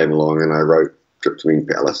 5-MeO-DMT came along and I wrote Tryptamine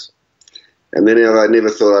Palace, and then I never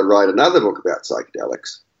thought I'd write another book about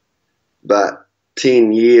psychedelics. But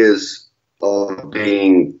 10 years of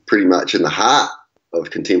being pretty much in the heart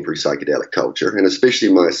of contemporary psychedelic culture, and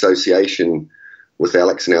especially my association with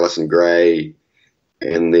Alex and Alison Gray,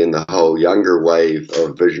 and then the whole younger wave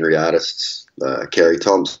of visionary artists, Carrie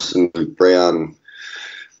Thompson, Luke Brown,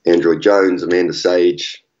 Android Jones, Amanda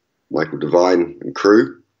Sage, Michael Devine, and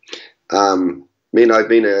crew. Mean I've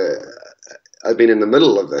been in the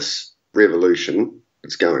middle of this revolution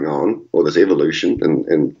that's going on, or this evolution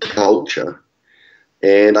in culture,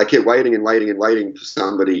 and I kept waiting and waiting and waiting for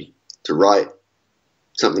somebody to write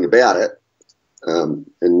something about it, and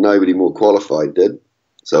nobody more qualified did,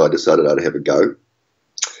 so I decided I'd have a go.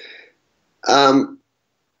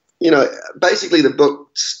 You know, basically the book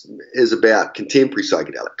is about contemporary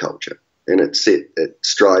psychedelic culture, and it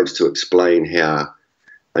strives to explain how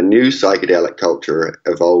a new psychedelic culture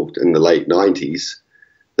evolved in the late 90s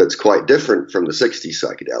that's quite different from the 60s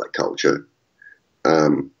psychedelic culture.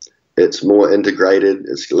 It's more integrated,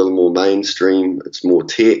 it's a little more mainstream, it's more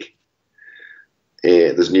tech,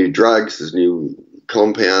 and there's new drugs, there's new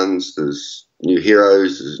compounds, there's new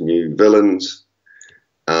heroes, there's new villains,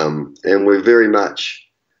 and we're very much,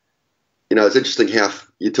 you know, it's interesting how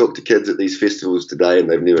you talk to kids at these festivals today and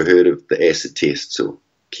they've never heard of the acid tests or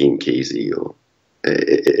Ken Kesey, or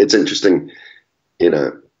it's interesting, you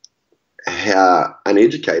know, how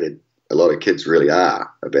uneducated a lot of kids really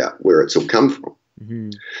are about where it's all come from. Mm-hmm.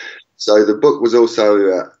 So the book was also,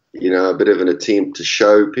 a bit of an attempt to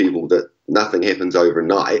show people that nothing happens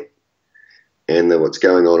overnight, and that what's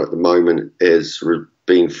going on at the moment has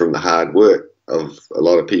been from the hard work of a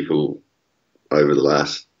lot of people over the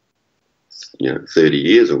last, 30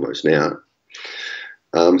 years almost now.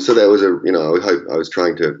 So that was I was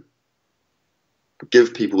trying to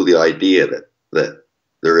give people the idea that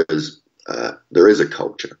there is a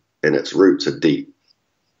culture and its roots are deep.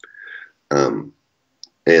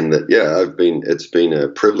 And that, it's been a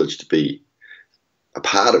privilege to be a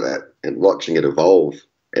part of it and watching it evolve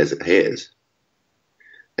as it has.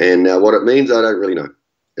 And now what it means, I don't really know.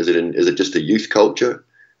 Is it just a youth culture?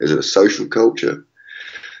 Is it a social culture?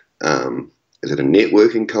 Is it a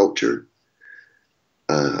networking culture?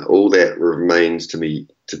 All that remains to be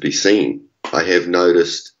seen. I have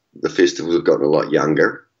noticed the festivals have gotten a lot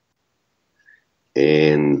younger,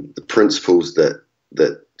 and the principles that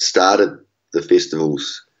started the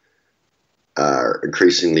festivals are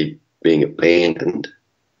increasingly being abandoned.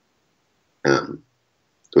 There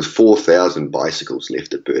was 4,000 bicycles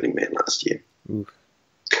left at Burning Man last year.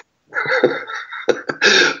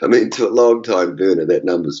 I mean, to a long-time burner, that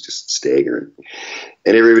number's just staggering.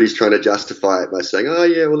 And everybody's trying to justify it by saying, oh,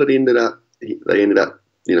 yeah, well, they ended up,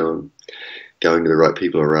 going to the right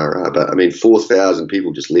people, rah, rah. But, I mean, 4,000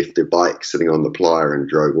 people just left their bikes sitting on the playa and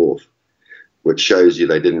drove off, which shows you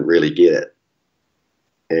they didn't really get it.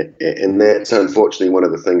 And that's unfortunately one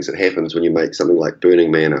of the things that happens when you make something like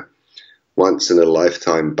Burning Man a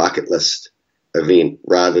once-in-a-lifetime bucket list event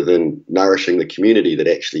rather than nourishing the community that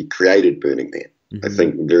actually created Burning Man. Mm-hmm. I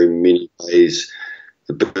think in very many ways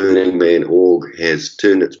the Burning Man org has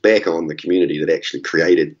turned its back on the community that actually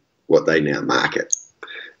created what they now market.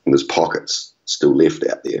 And there's pockets still left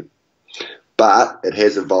out there. But it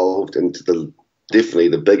has evolved into definitely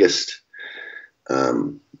the biggest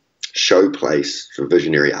showplace for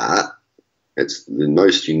visionary art. It's the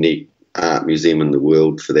most unique art museum in the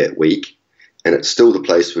world for that week. And it's still the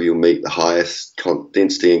place where you'll meet the highest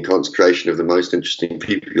density and concentration of the most interesting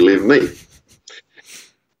people you'll ever meet.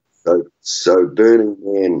 So Burning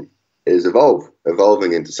Man is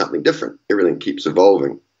evolving into something different. Everything keeps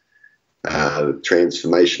evolving.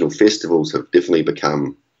 Transformational festivals have definitely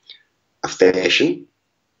become a fashion.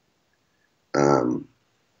 And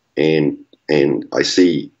I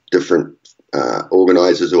see different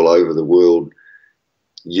organizers all over the world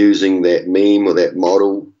using that meme or that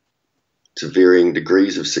model to varying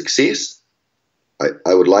degrees of success.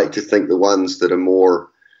 I would like to think the ones that are more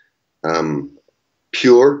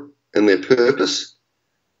pure in their purpose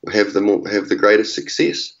will have the greatest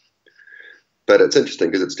success. But it's interesting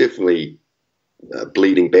because it's definitely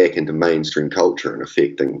bleeding back into mainstream culture and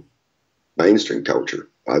affecting mainstream culture,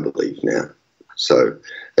 I believe now. So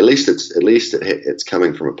at least it's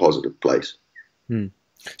coming from a positive place.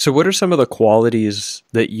 So what are some of the qualities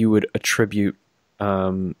that you would attribute?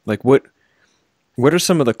 What are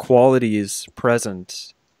some of the qualities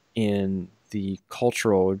present in the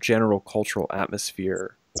general cultural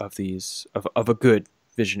atmosphere of a good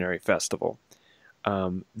visionary festival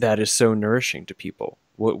that is so nourishing to people?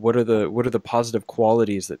 What are the positive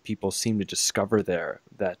qualities that people seem to discover there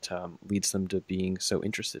that leads them to being so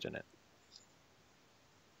interested in it?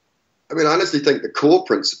 I mean, I honestly think the core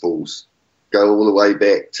principles go all the way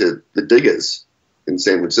back to the diggers in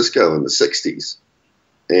San Francisco in the 60s.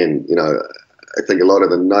 And, I think a lot of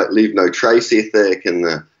the leave no trace ethic and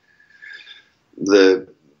the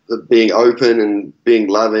being open and being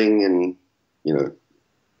loving and,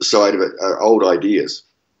 the side of it are old ideas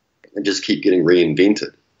and just keep getting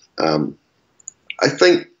reinvented. I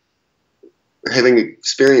think having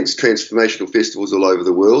experienced transformational festivals all over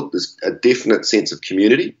the world, there's a definite sense of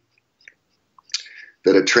community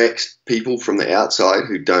that attracts people from the outside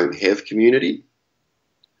who don't have community.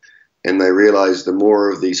 And they realize the more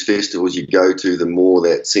of these festivals you go to, the more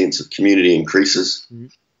that sense of community increases. Mm-hmm.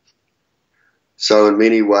 So in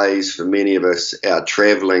many ways, for many of us, our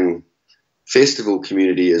traveling festival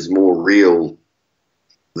community is more real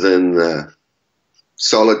than the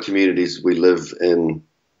solid communities we live in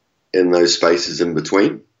those spaces in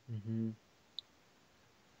between. Mm-hmm.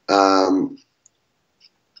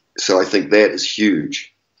 So I think that is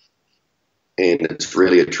huge. And it's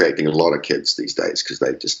really attracting a lot of kids these days because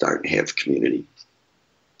they just don't have community.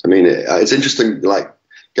 I mean, it's interesting, like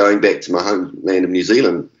going back to my homeland of New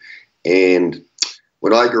Zealand. And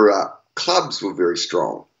when I grew up, clubs were very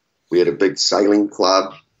strong. We had a big sailing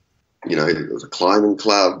club. There was a climbing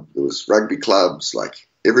club. There was rugby clubs. Like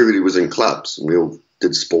everybody was in clubs and we all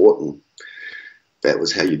did sport. And that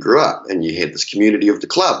was how you grew up. And you had this community of the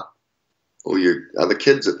club. all your other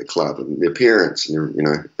kids at the club and their parents, and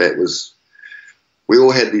we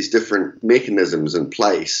all had these different mechanisms in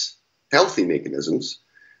place, healthy mechanisms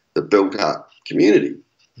that built up community.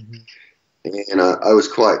 Mm-hmm. And I was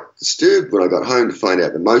quite disturbed when I got home to find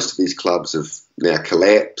out that most of these clubs have now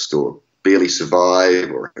collapsed or barely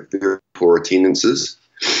survive or have very poor attendances.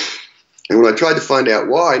 And when I tried to find out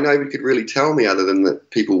why, nobody could really tell me other than that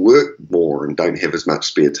people work more and don't have as much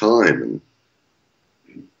spare time. And,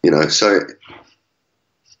 so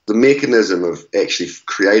the mechanism of actually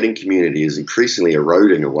creating community is increasingly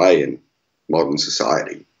eroding away in modern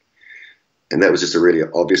society. And that was just a really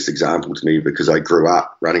obvious example to me because I grew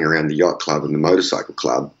up running around the yacht club and the motorcycle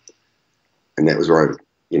club. And that was where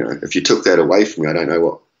if you took that away from me, I don't know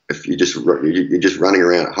what, if you're just running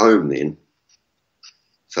around at home then.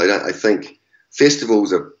 So I think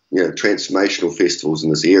festivals are, transformational festivals in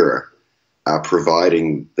this era are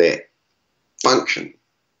providing that function.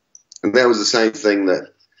 And that was the same thing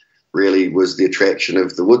that really was the attraction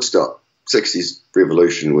of the Woodstock 60s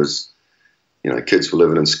revolution was, kids were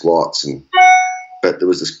living in squats, but there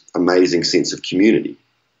was this amazing sense of community.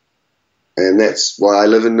 And that's why I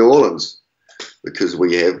live in New Orleans, because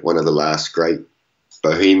we have one of the last great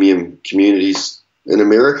bohemian communities in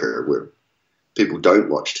America where people don't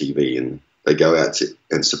watch TV and they go out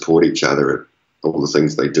and support each other at all the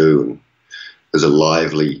things they do. And there's a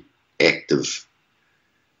lively, active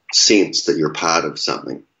sense that you're part of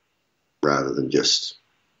something rather than just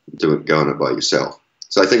going it by yourself.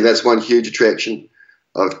 So I think that's one huge attraction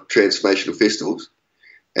of transformational festivals.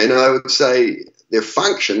 And I would say their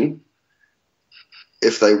function,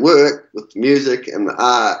 if they work with the music and the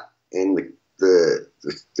art and the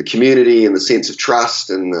community and the sense of trust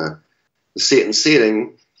and the set and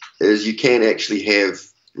setting, is you can actually have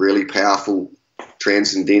really powerful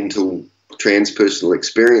transcendental transpersonal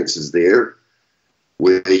experiences there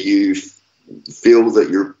where you feel that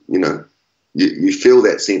you feel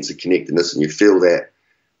that sense of connectedness and you feel that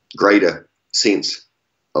greater sense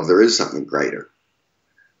of there is something greater.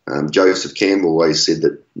 Joseph Campbell always said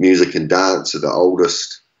that music and dance are the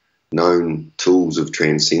oldest known tools of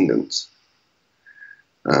transcendence.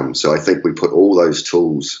 So I think we put all those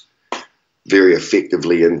tools very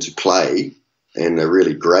effectively into play, and a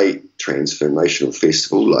really great transformational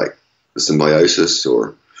festival like the Symbiosis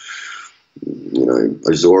or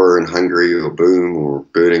Ozora in Hungary or Boom or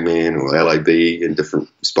Burning Man or LAB in different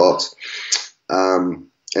spots, and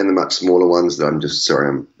the much smaller ones that I'm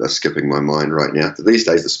skipping my mind right now. These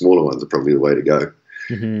days the smaller ones are probably the way to go.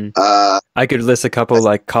 Mm-hmm. I could list a couple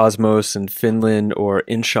like Cosmos in Finland or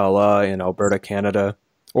Inshallah in Alberta, Canada,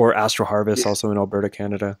 or Astral Harvest also in Alberta,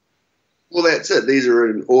 Canada. Well, that's it. These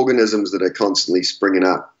are organisms that are constantly springing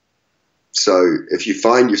up. So if you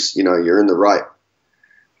find you're in the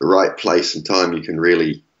right place and time, you can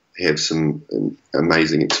really have some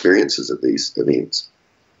amazing experiences at these events.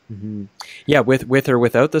 Mm-hmm. Yeah, with or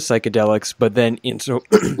without the psychedelics, but then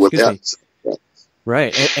without.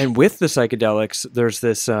 Right, and with the psychedelics, there's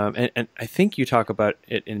this, and I think you talk about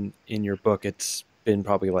it in your book. It's been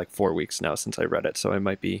probably like 4 weeks now since I read it, so I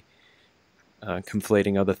might be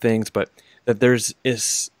conflating other things, but that there's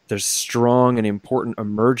strong and important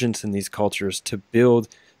emergence in these cultures to build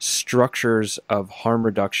structures of harm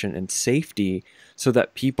reduction and safety so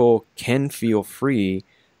that people can feel free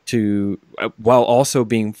to, while also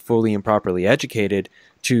being fully and properly educated,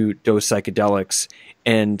 to dose psychedelics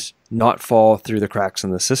and not fall through the cracks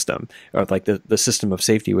in the system, or like the system of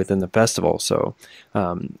safety within the festival. So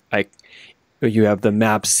you have the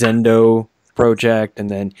MAP Zendo project, and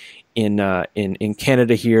then in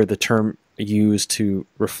Canada here, the term used to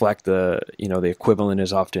reflect the equivalent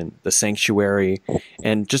is often the sanctuary,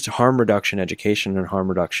 and just harm reduction education and harm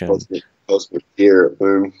reduction. Cosmic Care at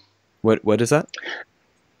Boom. What is that?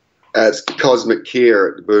 It's Cosmic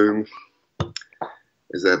Care at the Boom,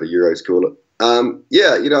 as the Euros call it.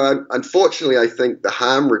 Unfortunately, I think the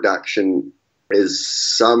harm reduction is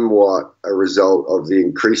somewhat a result of the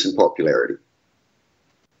increase in popularity.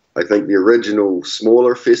 I think the original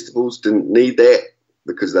smaller festivals didn't need that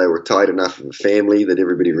because they were tight enough of a family that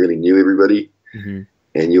everybody really knew everybody, mm-hmm.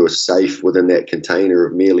 and you were safe within that container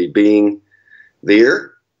of merely being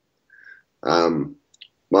there.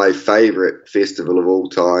 My favorite festival of all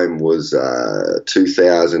time was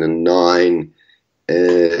 2009,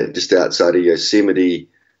 just outside of Yosemite.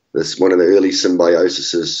 This one of the early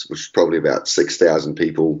Symbiosises, which was probably about 6,000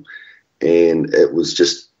 people, and it was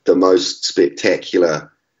just the most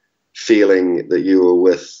spectacular feeling that you were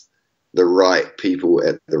with the right people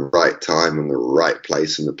at the right time and the right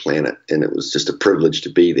place on the planet, and it was just a privilege to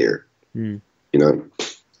be there. And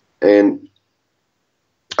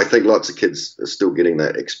I think lots of kids are still getting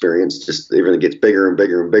that experience. Just everything gets bigger and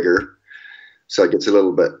bigger and bigger. So it gets a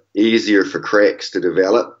little bit easier for cracks to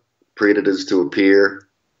develop, predators to appear,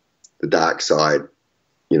 the dark side,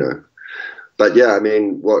 you know. But yeah, I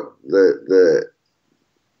mean, what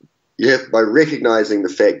by recognizing the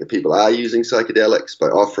fact that people are using psychedelics, by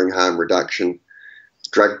offering harm reduction,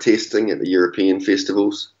 drug testing at the European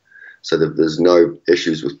festivals, so that there's no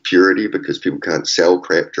issues with purity because people can't sell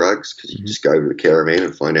crap drugs because you just go to the caravan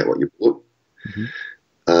and find out what you bought.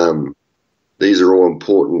 These are all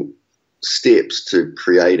important steps to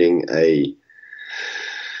creating a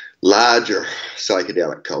larger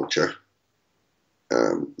psychedelic culture.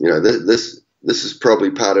 You know, this is probably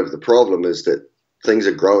part of the problem, is that things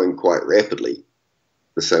are growing quite rapidly,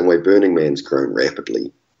 the same way Burning Man's grown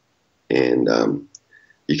rapidly. And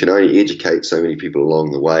you can only educate so many people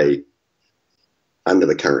along the way under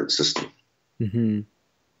the current system. Yeah.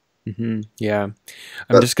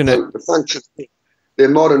 The function, they're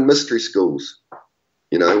modern mystery schools.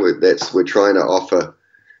 You know, we're trying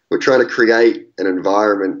to create an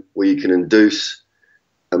environment where you can induce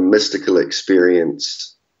a mystical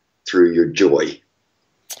experience through your joy.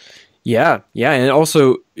 Yeah. And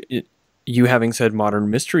also, you having said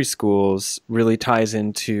modern mystery schools really ties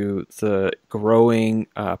into the growing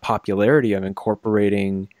popularity of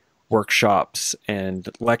incorporating workshops and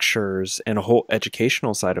lectures and a whole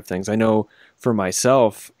educational side of things. I know for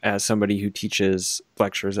myself, as somebody who teaches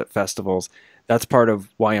lectures at festivals, that's part of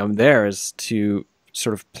why I'm there, is to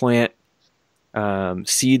sort of plant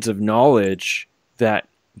seeds of knowledge that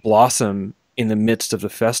blossom in the midst of the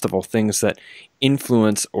festival, things that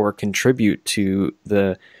influence or contribute to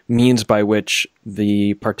the means by which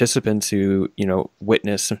the participants who, you know,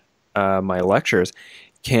 witness my lectures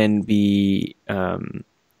can be,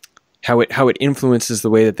 how it influences the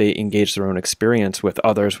way that they engage their own experience with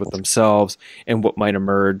others, with themselves, and what might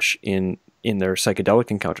emerge in their psychedelic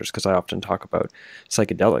encounters, because I often talk about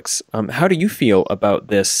psychedelics. How do you feel about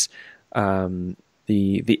this,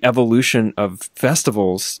 the evolution of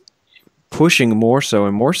festivals pushing more so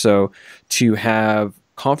and more so to have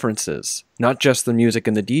conferences, not just the music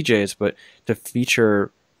and the DJs, but to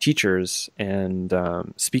feature teachers and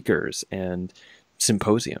speakers and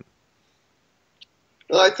symposium?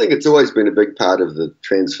 Well, I think it's always been a big part of the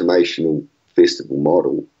transformational festival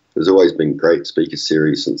model. There's always been great speaker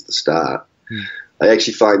series since the start. I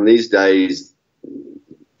actually find these days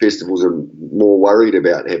festivals are more worried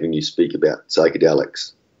about having you speak about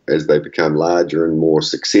psychedelics as they become larger and more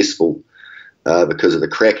successful, because of the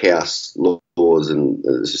crack house laws, and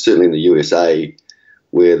certainly in the USA,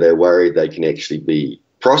 where they're worried they can actually be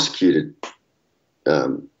prosecuted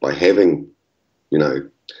by having, you know,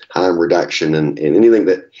 harm reduction and anything.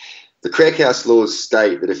 That the crack house laws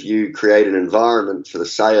state that if you create an environment for the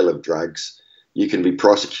sale of drugs, you can be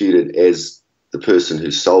prosecuted as the person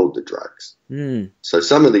who sold the drugs. So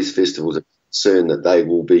some of these festivals are concerned that they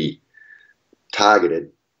will be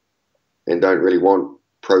targeted and don't really want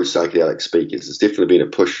pro-psychedelic speakers. There's definitely been a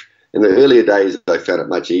push. In the earlier days, I found it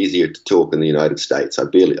much easier to talk in the United States.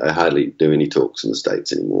 I hardly do any talks in the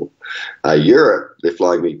States anymore. Europe, they're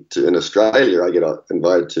flying me to. In Australia, I get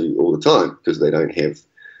invited to all the time because they don't have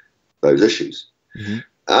those issues.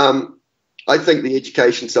 I think the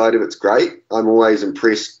education side of it's great. I'm always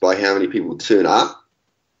impressed by how many people turn up.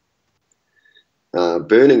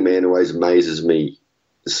 Burning Man always amazes me,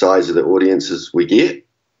 the size of the audiences we get.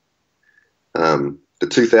 The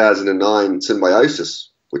 2009 Symbiosis,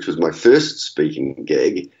 which was my first speaking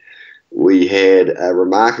gig, we had a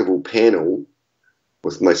remarkable panel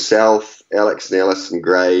with myself, Alex and Alison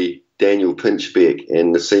Gray, Daniel Pinchbeck,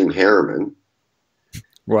 and Nassim Harriman.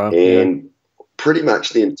 Wow! And pretty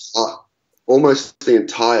much almost the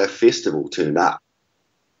entire festival turned up.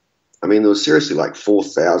 I mean, there was seriously like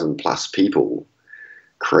 4,000 plus people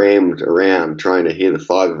crammed around trying to hear the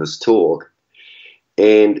five of us talk,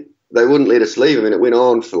 and they wouldn't let us leave. I mean, it went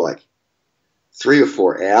on for like 3 or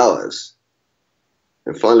 4 hours,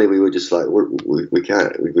 and finally we were just like, we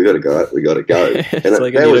can't, we got to go, we got to go. And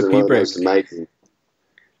like that was one of the most amazing.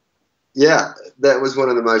 Yeah, that was one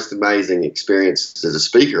of the most amazing experiences as a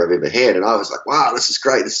speaker I've ever had, and I was like, wow, this is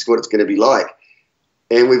great. This is what it's going to be like,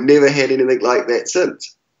 and we've never had anything like that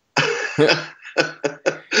since,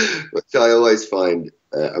 which I always find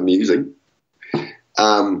amusing.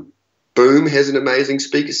 Boom has an amazing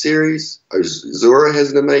speaker series. Zora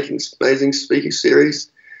has an amazing speaker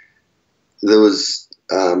series. There was,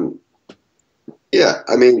 I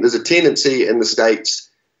mean, there's a tendency in the States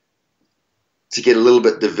to get a little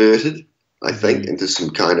bit diverted, I think, into some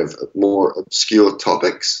kind of more obscure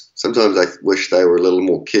topics. Sometimes I wish they were a little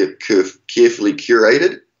more carefully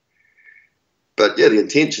curated. But yeah, the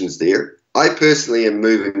intention's there. I personally am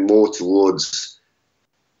moving more towards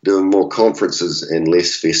doing more conferences and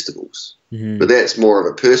less festivals. Mm-hmm. But that's more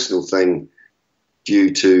of a personal thing due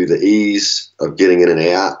to the ease of getting in and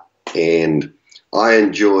out. And I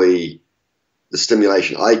enjoy the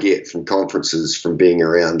stimulation I get from conferences from being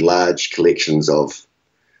around large collections of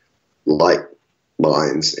like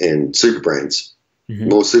minds and super brains. Mm-hmm. The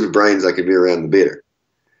more super brains I can be around, the better.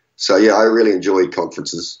 So yeah, I really enjoy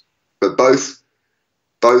conferences, but both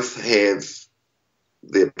have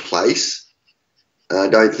their place. I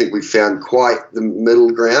don't think we've found quite the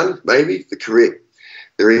middle ground, maybe the correct.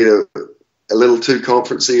 They're either a little too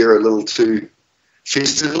conferencey or a little too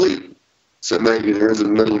festively. So maybe there is a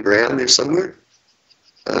middle ground there somewhere.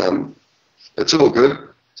 It's all good.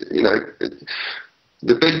 You know,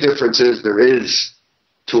 the big difference is there is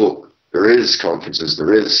talk, there is conferences,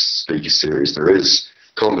 there is speaker series, there is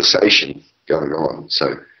conversation going on.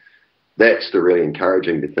 So that's the really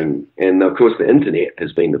encouraging thing. And of course, the internet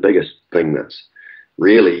has been the biggest thing that's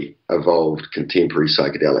really evolved contemporary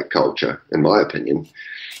psychedelic culture, in my opinion,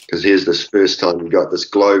 because here's this first time we've got this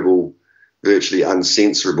global, virtually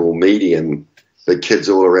uncensorable medium that kids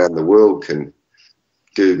all around the world can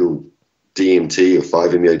Google DMT or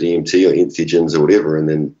 5-MeO-DMT or entheogens or whatever, and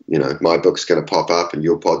then, you know, my book's going to pop up and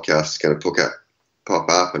your podcast is going to pop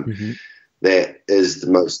up, and that is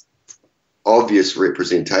the most obvious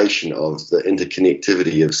representation of the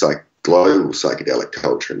interconnectivity of global psychedelic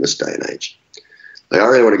culture in this day and age. Like, I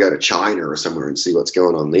really want to go to China or somewhere and see what's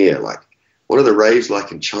going on there. Like, what are the raves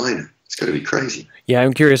like in China? It's going to be crazy. Yeah,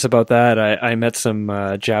 I'm curious about that. I met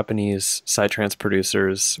some Japanese psytrance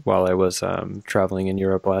producers while I was traveling in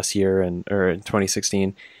Europe last year or in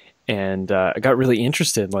 2016, and I got really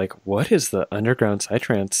interested. Like, what is the underground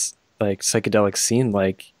psytrance, like psychedelic scene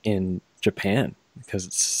like in Japan? Because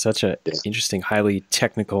it's such a interesting, highly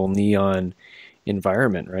technical neon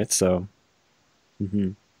environment, right? So,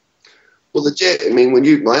 well,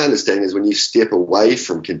 my understanding is when you step away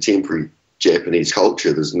from contemporary Japanese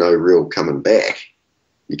culture, there's no real coming back.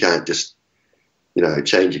 You can't just, you know,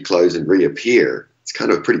 change your clothes and reappear. It's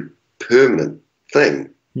kind of a pretty permanent thing.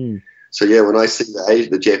 So yeah, when I see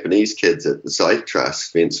the Japanese kids at the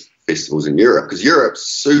psytrance festivals in Europe, because Europe's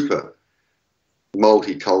super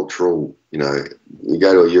multicultural, you know, you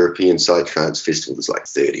go to a European psytrance festival, there's like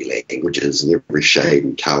 30 languages and every shade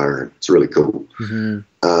and color, and it's really cool.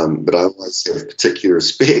 But I always have particular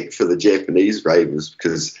respect for the Japanese ravers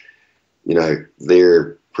because, you know,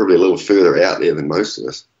 they're probably a little further out there than most of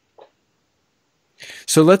us.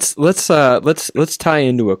 So let's tie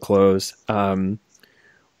into a close.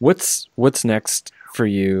 What's next for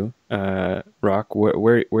you, Rock?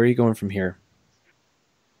 Where are you going from here?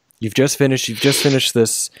 You've just finished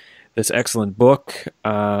this excellent book.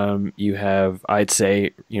 You have, I'd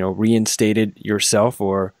say, you know, reinstated yourself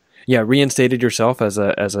as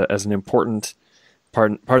an important,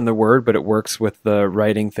 pardon the word, but it works with the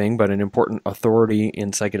writing thing, but an important authority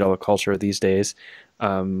in psychedelic culture these days.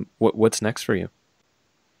 What's next for you?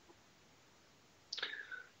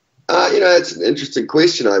 You know, it's an interesting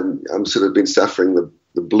question. I'm sort of been suffering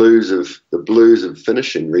the blues of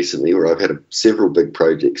finishing recently, where I've had several big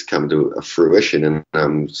projects come to a fruition, and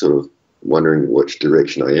I'm sort of wondering which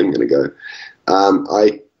direction I am going to go.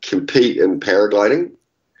 I compete in paragliding,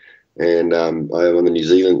 and I am on the New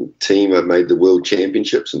Zealand team. I've made the World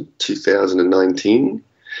Championships in 2019,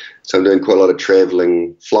 so I'm doing quite a lot of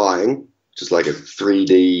traveling, flying, just like a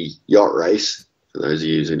 3D yacht race, for those of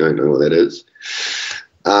you who don't know what that is.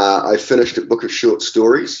 I finished a book of short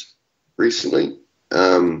stories recently,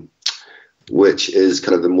 which is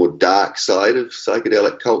kind of the more dark side of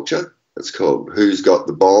psychedelic culture. It's called Who's Got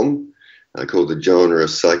the Bomb? I call the genre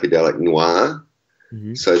psychedelic noir.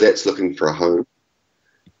 So that's looking for a home.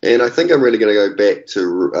 And I think I'm really going to go back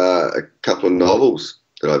to a couple of novels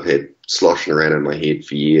that I've had sloshing around in my head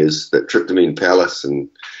for years, that Tryptamine Palace and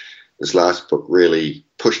this last book really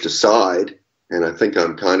pushed aside. And I think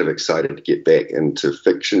I'm kind of excited to get back into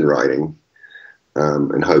fiction writing,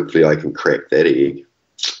 and hopefully I can crack that egg.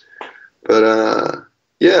 But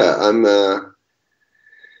yeah,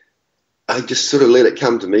 I just sort of let it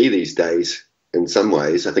come to me these days. In some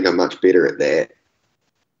ways, I think I'm much better at that,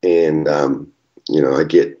 and you know, I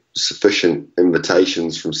get sufficient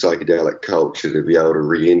invitations from psychedelic culture to be able to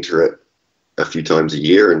re-enter it a few times a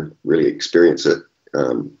year and really experience it.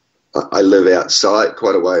 I live outside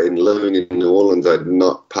quite a way, and living in New Orleans, I'm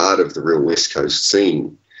not part of the real West Coast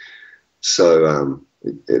scene. So,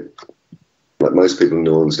 like most people in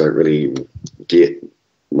New Orleans, don't really get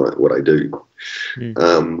what I do.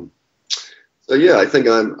 So yeah, I think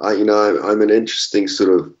I'm an interesting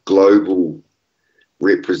sort of global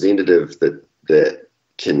representative that that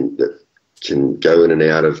can go in and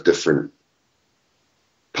out of different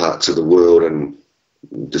parts of the world and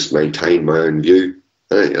just maintain my own view.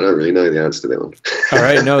 I don't really know the answer to that one. All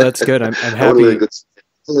right, no, that's good. I'm happy.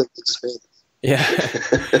 Yeah,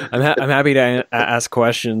 I'm happy to ask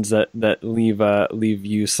questions that leave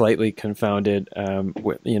you slightly confounded.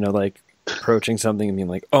 Like approaching something and being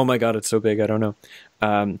like, "Oh my God, it's so big, I don't know."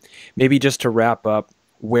 Maybe just to wrap up,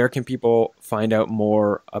 where can people find out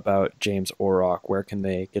more about James Oroc? Where can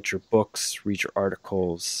they get your books, read your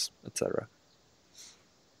articles, etc.?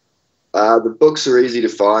 The books are easy to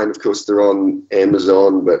find. Of course, they're on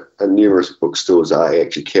Amazon, but numerous bookstores are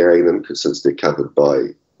actually carrying them since they're carried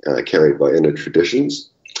by Inner Traditions.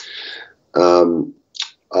 I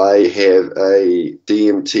have a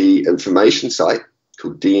DMT information site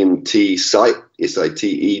called DMTsite.com,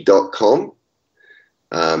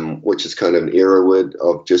 which is kind of an era word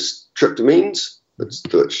of just tryptamines, which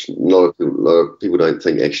a lot of people don't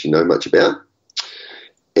think actually know much about.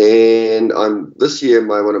 And this year,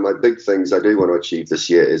 one of my big things I do want to achieve this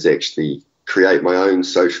year is actually create my own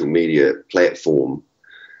social media platform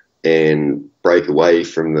and break away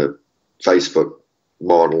from the Facebook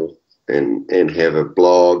model and have a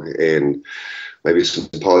blog and maybe some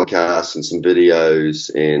podcasts and some videos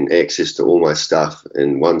and access to all my stuff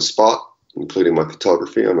in one spot, including my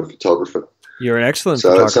photography. I'm a photographer. You're an excellent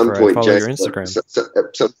photographer. At some point, I follow your Instagram.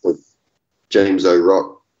 At some point,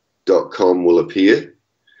 jamesoroc.com will appear.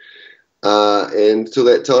 And until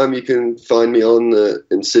that time, you can find me on the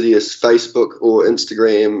insidious Facebook or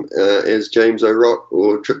Instagram as James Oroc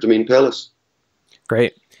or Tryptamine Palace.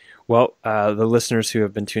 Great. Well, the listeners who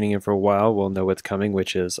have been tuning in for a while will know what's coming,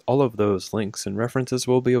 which is all of those links and references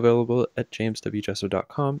will be available at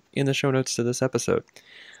jameswjesso.com in the show notes to this episode.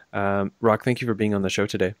 Rock, thank you for being on the show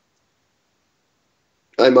today.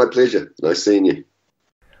 Hey, my pleasure. Nice seeing you.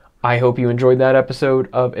 I hope you enjoyed that episode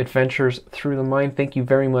of Adventures Through the Mind. Thank you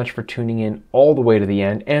very much for tuning in all the way to the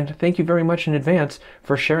end, and thank you very much in advance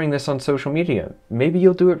for sharing this on social media. Maybe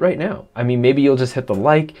you'll do it right now. I mean, maybe you'll just hit the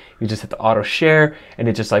like, you just hit the auto share, and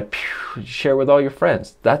it just like share with all your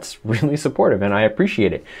friends. That's really supportive, and I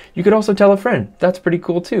appreciate it. You could also tell a friend. That's pretty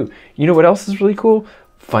cool too. You know what else is really cool?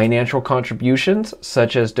 Financial contributions,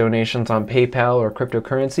 such as donations on PayPal or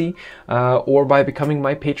cryptocurrency, or by becoming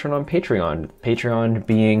my patron on Patreon. Patreon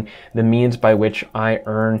being the means by which I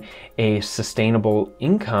earn a sustainable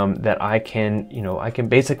income that I can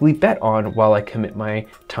basically bet on while I commit my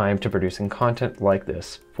time to producing content like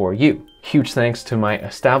this for you. Huge thanks to my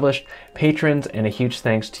established patrons, and a huge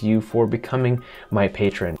thanks to you for becoming my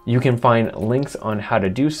patron. You can find links on how to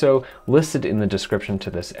do so listed in the description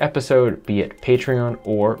to this episode, be it Patreon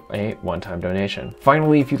or a one-time donation.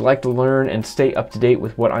 Finally, if you'd like to learn and stay up to date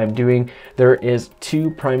with what I'm doing, there is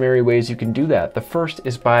two primary ways you can do that. The first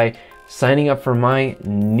is by signing up for my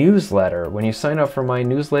newsletter. When you sign up for my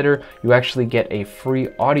newsletter, you actually get a free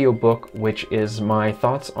audiobook, which is my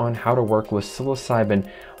thoughts on how to work with psilocybin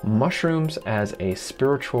mushrooms as a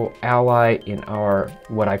spiritual ally in our,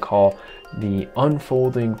 what I call, the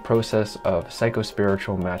unfolding process of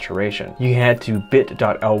psychospiritual maturation. You can head to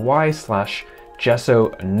bit.ly/Jesso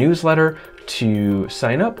newsletter to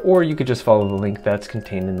sign up, or you could just follow the link that's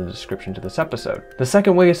contained in the description to this episode. The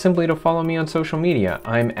second way is simply to follow me on social media.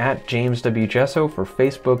 I'm at James W. Jesso for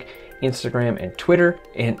Facebook, Instagram, and Twitter.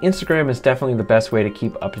 And Instagram is definitely the best way to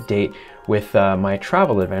keep up to date with my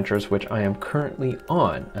travel adventures, which I am currently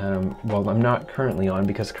on. Well, I'm not currently on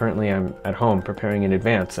because currently I'm at home preparing in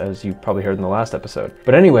advance, as you probably heard in the last episode.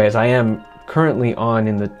 But anyways, I am currently on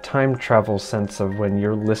in the time travel sense of when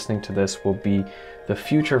you're listening to this will be the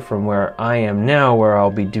future from where I am now, where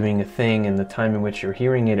I'll be doing a thing, and the time in which you're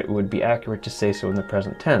hearing it, it would be accurate to say so in the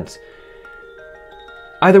present tense.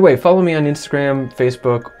 Either way, follow me on Instagram,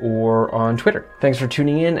 Facebook, or on Twitter. Thanks for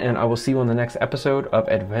tuning in, and I will see you on the next episode of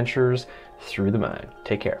Adventures Through the Mind.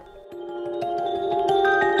 Take care.